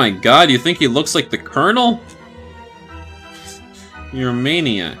 Oh my god, you think he looks like the Colonel? You're a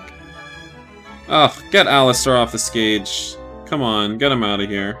maniac. Ugh, get Alistair off the stage. Come on, get him out of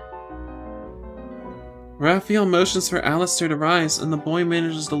here. Raphael motions for Alistair to rise, and the boy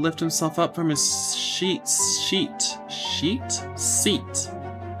manages to lift himself up from his seat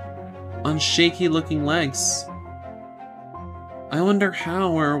on shaky-looking legs. I wonder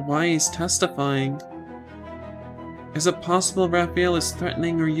how or why he's testifying. Is it possible Raphael is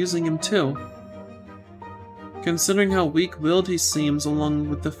threatening or using him too? Considering how weak-willed he seems, along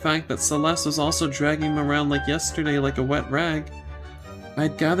with the fact that Celeste was also dragging him around like yesterday like a wet rag,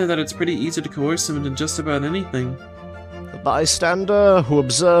 I'd gather that it's pretty easy to coerce him into just about anything. The bystander who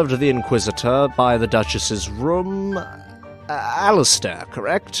observed the Inquisitor by the Duchess's room. Alistair,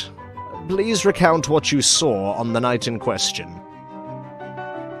 correct? Please recount what you saw on the night in question.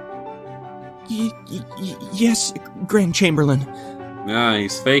 Yes, Grand Chamberlain. Ah,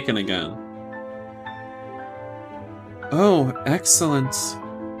 he's faking again. Oh, excellent.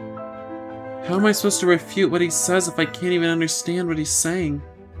 How am I supposed to refute what he says if I can't even understand what he's saying?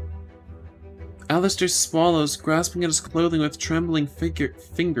 Alistair swallows, grasping at his clothing with trembling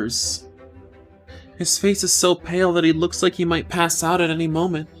fingers. His face is so pale that he looks like he might pass out at any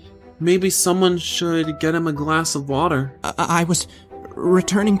moment. Maybe someone should get him a glass of water. I was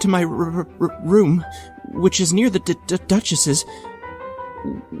returning to my room, which is near the Duchess's,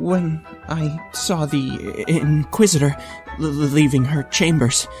 when I saw the Inquisitor leaving her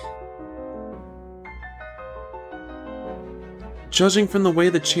chambers. Judging from the way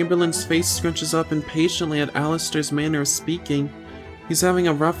the Chamberlain's face scrunches up impatiently at Alistair's manner of speaking, he's having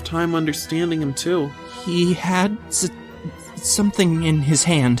a rough time understanding him too. He had something in his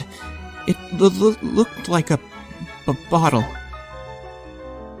hand. It looked like a bottle.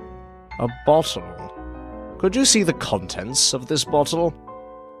 A bottle? Could you see the contents of this bottle?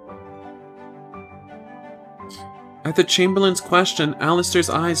 At the Chamberlain's question, Alistair's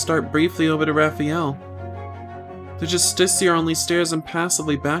eyes dart briefly over to Raphael. The Justiciar only stares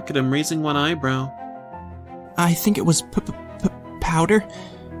impassively back at him, raising one eyebrow. I think it was powder?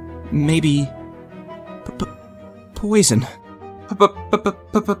 Maybe poison.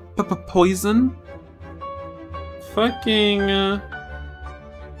 Poison? Fucking,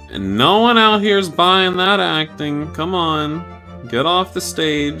 And no one out here's buying that acting. Come on. Get off the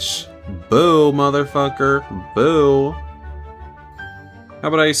stage. Boo, motherfucker. Boo. How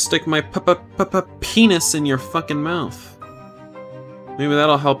about I stick my penis in your fucking mouth? Maybe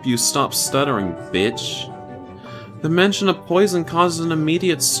that'll help you stop stuttering, bitch. The mention of poison causes an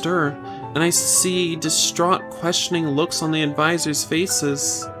immediate stir, and I see distraught, questioning looks on the advisors'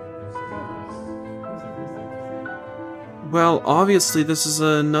 faces. Well, obviously this is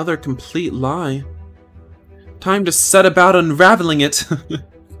another complete lie. Time to set about unraveling it!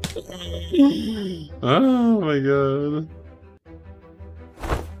 Oh my god.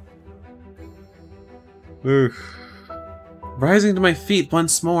 Oof. Rising to my feet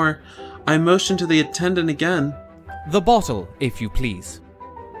once more, I motion to the attendant again. The bottle, if you please.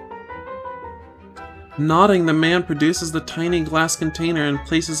 Nodding, the man produces the tiny glass container and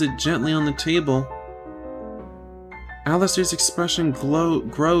places it gently on the table. Alistair's expression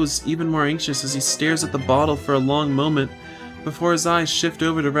grows even more anxious as he stares at the bottle for a long moment before his eyes shift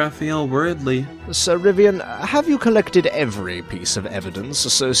over to Raphael worriedly. Sir Rivian, have you collected every piece of evidence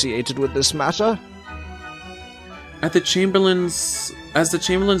associated with this matter? As the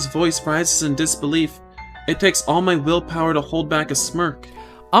Chamberlain's voice rises in disbelief, it takes all my willpower to hold back a smirk.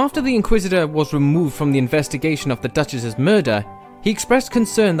 After the Inquisitor was removed from the investigation of the Duchess's murder, he expressed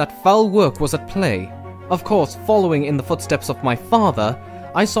concern that foul work was at play. Of course, following in the footsteps of my father,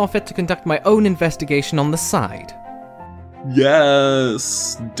 I saw fit to conduct my own investigation on the side.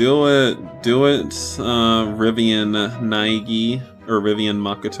 Yes! Do it, Rivian Naigi. Or Rivian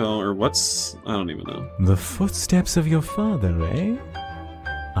Makoto, or what's... I don't even know. The footsteps of your father, eh?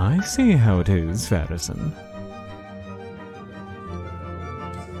 I see how it is, Farrison.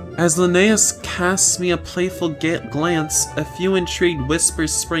 As Linnaeus casts me a playful glance, a few intrigued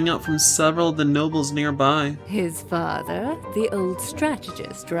whispers spring up from several of the nobles nearby. His father, the old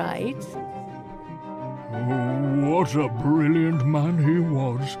strategist, right? Oh, what a brilliant man he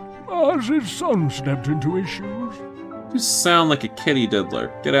was, as his son stepped into his shoes. You sound like a kitty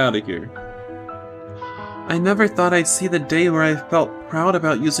diddler. Get out of here. I never thought I'd see the day where I felt proud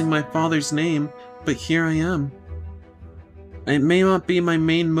about using my father's name, but here I am. It may not be my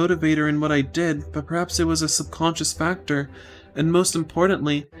main motivator in what I did, but perhaps it was a subconscious factor, and most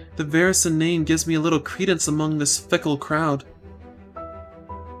importantly, the Varison name gives me a little credence among this fickle crowd.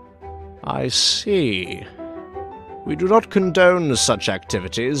 I see. We do not condone such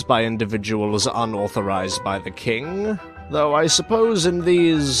activities by individuals unauthorized by the king, though I suppose in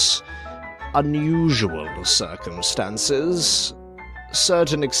these unusual circumstances,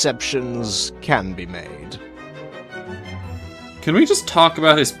 certain exceptions can be made. Can we just talk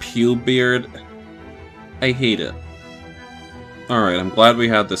about his pube beard? I hate it. Alright, I'm glad we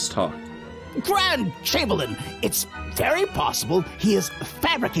had this talk. Grand Chamberlain, it's very possible he is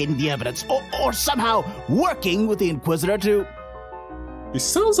fabricating the evidence, or somehow working with the Inquisitor to... He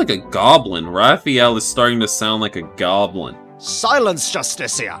sounds like a goblin. Raphael is starting to sound like a goblin. Silence,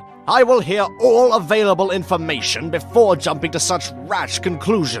 Justiciar! I will hear all available information before jumping to such rash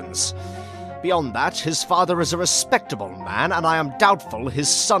conclusions. Beyond that, his father is a respectable man, and I am doubtful his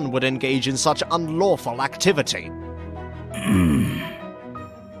son would engage in such unlawful activity.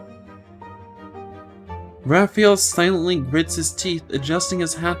 Raphael silently grits his teeth, adjusting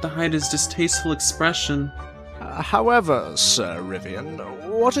his hat to hide his distasteful expression. However, Sir Rivian,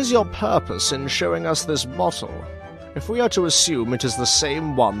 what is your purpose in showing us this bottle? If we are to assume it is the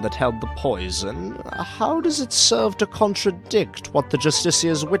same one that held the poison, how does it serve to contradict what the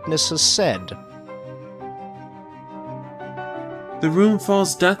Justicia's witness has said? The room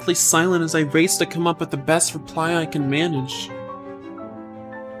falls deathly silent as I race to come up with the best reply I can manage.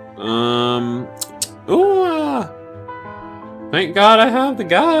 Thank God I have the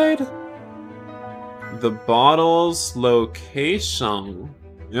guide! The bottle's location.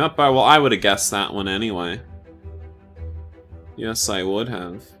 Yep, I would have guessed that one anyway. Yes, I would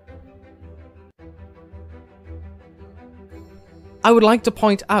have. I would like to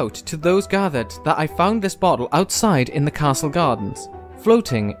point out to those gathered that I found this bottle outside in the castle gardens,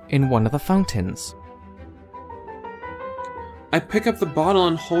 floating in one of the fountains. I pick up the bottle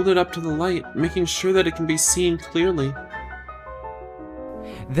and hold it up to the light, making sure that it can be seen clearly.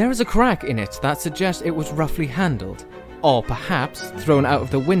 There is a crack in it that suggests it was roughly handled, or perhaps thrown out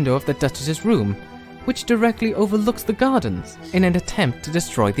of the window of the Duchess's room, which directly overlooks the gardens, in an attempt to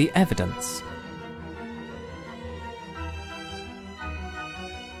destroy the evidence.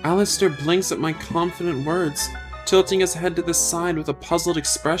 Alistair blinks at my confident words, tilting his head to the side with a puzzled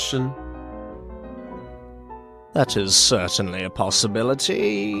expression. That is certainly a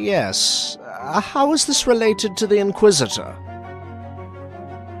possibility, yes. How is this related to the Inquisitor?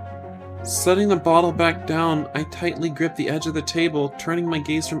 Setting the bottle back down, I tightly grip the edge of the table, turning my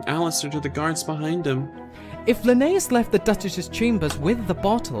gaze from Alistair to the guards behind him. If Linnaeus left the Duchess's chambers with the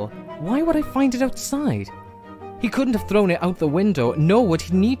bottle, why would I find it outside? He couldn't have thrown it out the window, nor would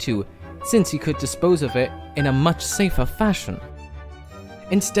he need to, since he could dispose of it in a much safer fashion.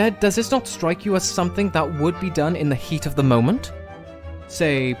 Instead, does this not strike you as something that would be done in the heat of the moment?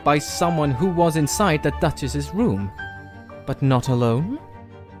 Say, by someone who was inside the Duchess's room, but not alone?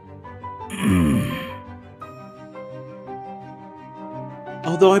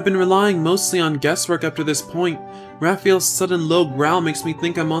 Although I've been relying mostly on guesswork up to this point, Raphael's sudden low growl makes me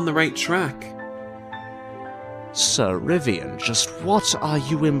think I'm on the right track. Sir Rivian, just what are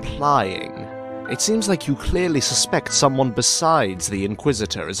you implying? It seems like you clearly suspect someone besides the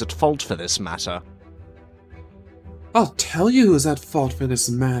Inquisitor is at fault for this matter. I'll tell you who's at fault for this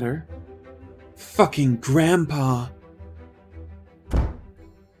matter. Fucking Grandpa.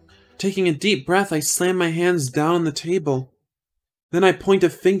 Taking a deep breath, I slam my hands down on the table. Then I point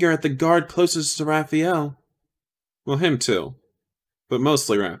a finger at the guard closest to Raphael. Well, him too. But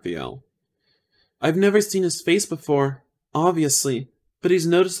mostly Raphael. I've never seen his face before, obviously, but he's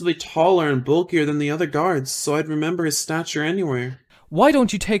noticeably taller and bulkier than the other guards, so I'd remember his stature anywhere. Why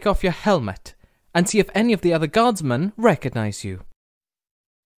don't you take off your helmet and see if any of the other guardsmen recognize you?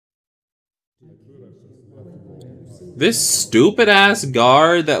 This stupid-ass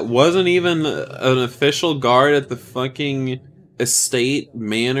guard that wasn't even an official guard at the fucking estate,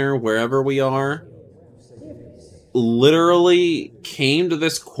 manor, wherever we are, literally came to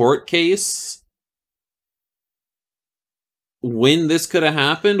this court case when this could have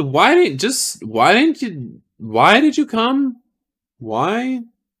happened. Why did you come? Why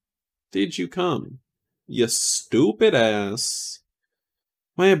did you come? You stupid ass.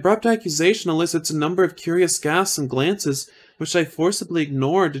 My abrupt accusation elicits a number of curious gasps and glances, which I forcibly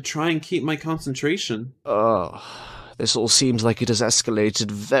ignored to try and keep my concentration. This all seems like it has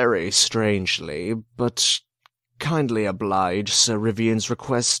escalated very strangely, but kindly oblige Sir Rivian's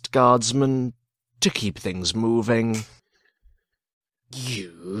request, guardsman, to keep things moving.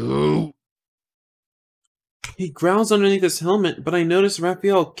 You... He growls underneath his helmet, but I notice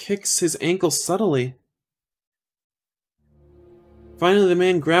Raphael kicks his ankle subtly. Finally, the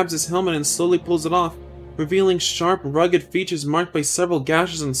man grabs his helmet and slowly pulls it off, revealing sharp, rugged features marked by several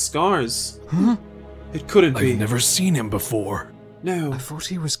gashes and scars. Huh? It couldn't be. I've never seen him before. No. I thought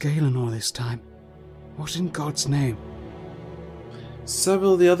he was Galen all this time. What in God's name?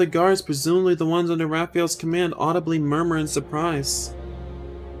 Several of the other guards, presumably the ones under Raphael's command, audibly murmur in surprise.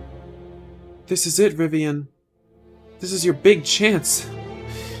 This is it, Rivian. This is your big chance.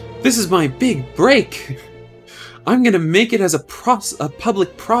 This is my big break. I'm gonna make it as a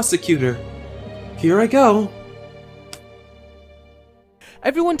public prosecutor. Here I go.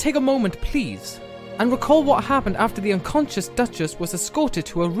 Everyone take a moment, please, and recall what happened after the unconscious Duchess was escorted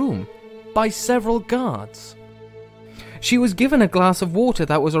to her room by several guards. She was given a glass of water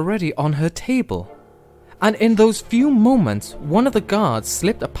that was already on her table. And in those few moments, one of the guards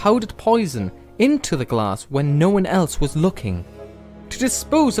slipped a powdered poison into the glass when no one else was looking. To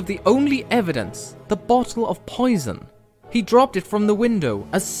dispose of the only evidence, the bottle of poison, he dropped it from the window,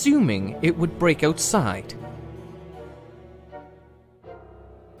 assuming it would break outside.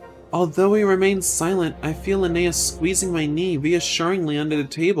 Although he remained silent, I feel Linnaeus squeezing my knee reassuringly under the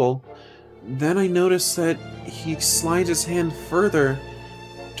table. Then I notice that he slides his hand further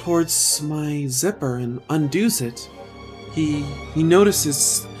towards my zipper and undoes it. He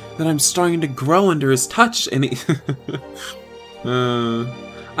notices that I'm starting to grow under his touch, and he...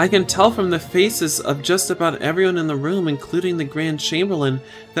 I can tell from the faces of just about everyone in the room, including the Grand Chamberlain,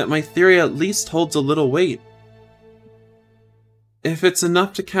 that my theory at least holds a little weight. If it's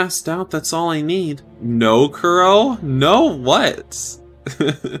enough to cast doubt, that's all I need. No, Kuro? No what?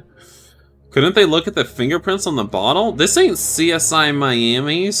 Couldn't they look at the fingerprints on the bottle? This ain't CSI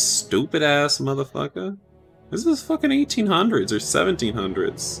Miami, stupid ass motherfucker. This is fucking 1800s or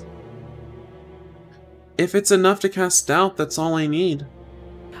 1700s. If it's enough to cast doubt, that's all I need.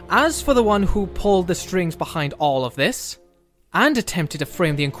 As for the one who pulled the strings behind all of this, and attempted to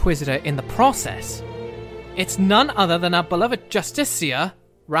frame the Inquisitor in the process, it's none other than our beloved Justiciar,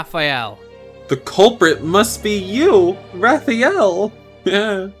 Raphael. The culprit must be you, Raphael.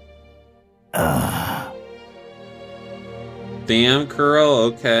 Yeah. Damn, Kuro,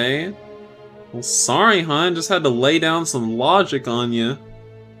 okay. Well, sorry, hon, just had to lay down some logic on you.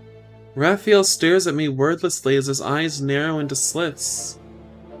 Raphael stares at me wordlessly as his eyes narrow into slits.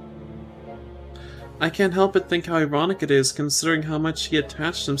 I can't help but think how ironic it is, considering how much he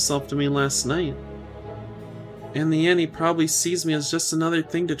attached himself to me last night. In the end, he probably sees me as just another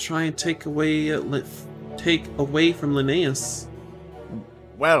thing to try and take away from Linnaeus.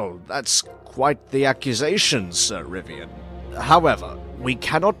 Well, that's quite the accusation, Sir Rivian. However, we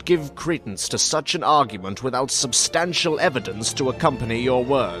cannot give credence to such an argument without substantial evidence to accompany your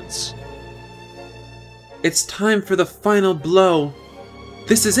words. It's time for the final blow.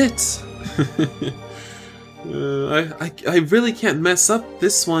 This is it. I really can't mess up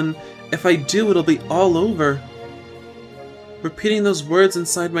this one. If I do, it'll be all over. Repeating those words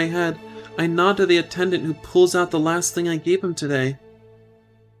inside my head, I nod to the attendant who pulls out the last thing I gave him today.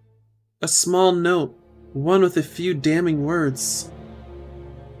 A small note, one with a few damning words.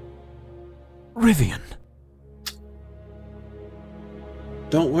 Rivian.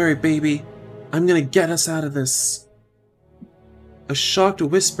 Don't worry, baby. I'm gonna get us out of this. A shocked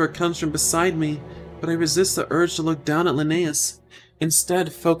whisper comes from beside me, but I resist the urge to look down at Linnaeus,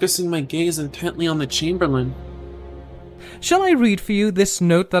 instead focusing my gaze intently on the Chamberlain. Shall I read for you this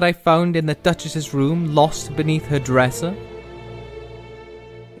note that I found in the Duchess's room, lost beneath her dresser?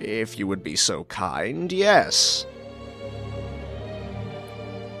 If you would be so kind, yes.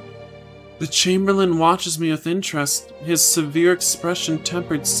 The Chamberlain watches me with interest, his severe expression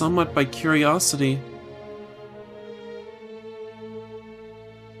tempered somewhat by curiosity.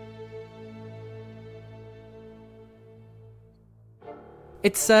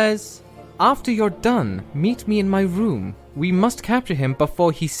 It says, "After you're done, meet me in my room. We must capture him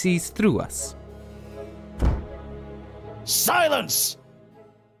before he sees through us." Silence!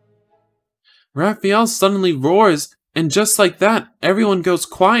 Raphael suddenly roars, and just like that, everyone goes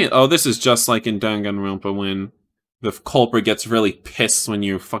quiet. Oh, this is just like in Danganronpa when the culprit gets really pissed when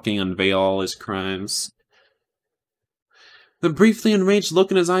you fucking unveil all his crimes. The briefly enraged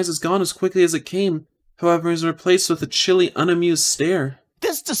look in his eyes is gone as quickly as it came, however, is replaced with a chilly, unamused stare.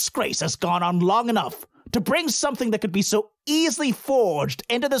 This disgrace has gone on long enough. To bring something that could be so easily forged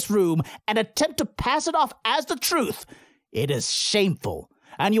into this room and attempt to pass it off as the truth, it is shameful,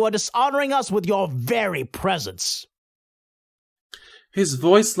 and you are dishonoring us with your very presence. His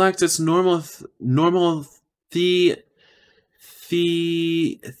voice lacked its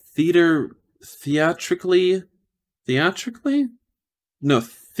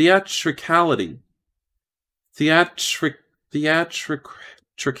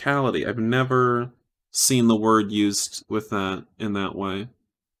I've never seen the word used with that in that way.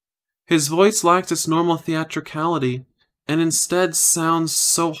 His voice lacked its normal theatricality, and instead sounds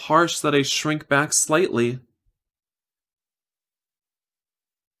so harsh that I shrink back slightly.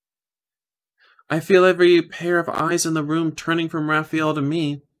 I feel every pair of eyes in the room turning from Raphael to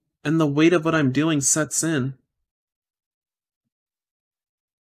me, and the weight of what I'm doing sets in.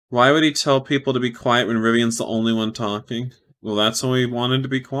 Why would he tell people to be quiet when Rivian's the only one talking? Well, that's why he wanted to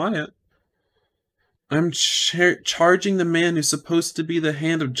be quiet. I'm charging the man who's supposed to be the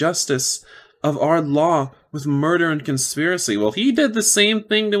hand of justice, of our law, with murder and conspiracy. Well, he did the same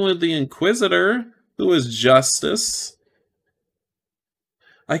thing to the Inquisitor, who was justice.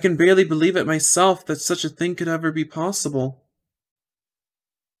 I can barely believe it myself that such a thing could ever be possible.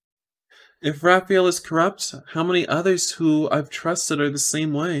 If Raphael is corrupt, how many others who I've trusted are the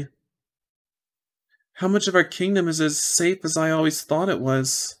same way? How much of our kingdom is as safe as I always thought it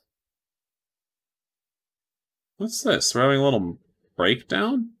was? What's this? We're having a little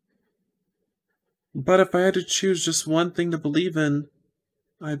breakdown? But if I had to choose just one thing to believe in,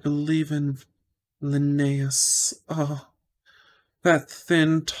 I believe in Linnaeus. Oh, that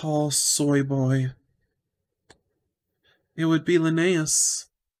thin, tall soy boy. It would be Linnaeus.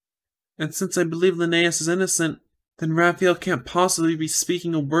 And since I believe Linnaeus is innocent, then Raphael can't possibly be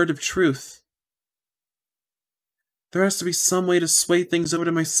speaking a word of truth. There has to be some way to sway things over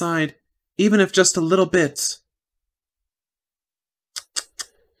to my side, even if just a little bit.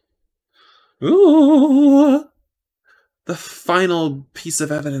 Ooh! The final piece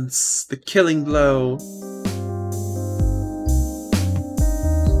of evidence, the killing blow.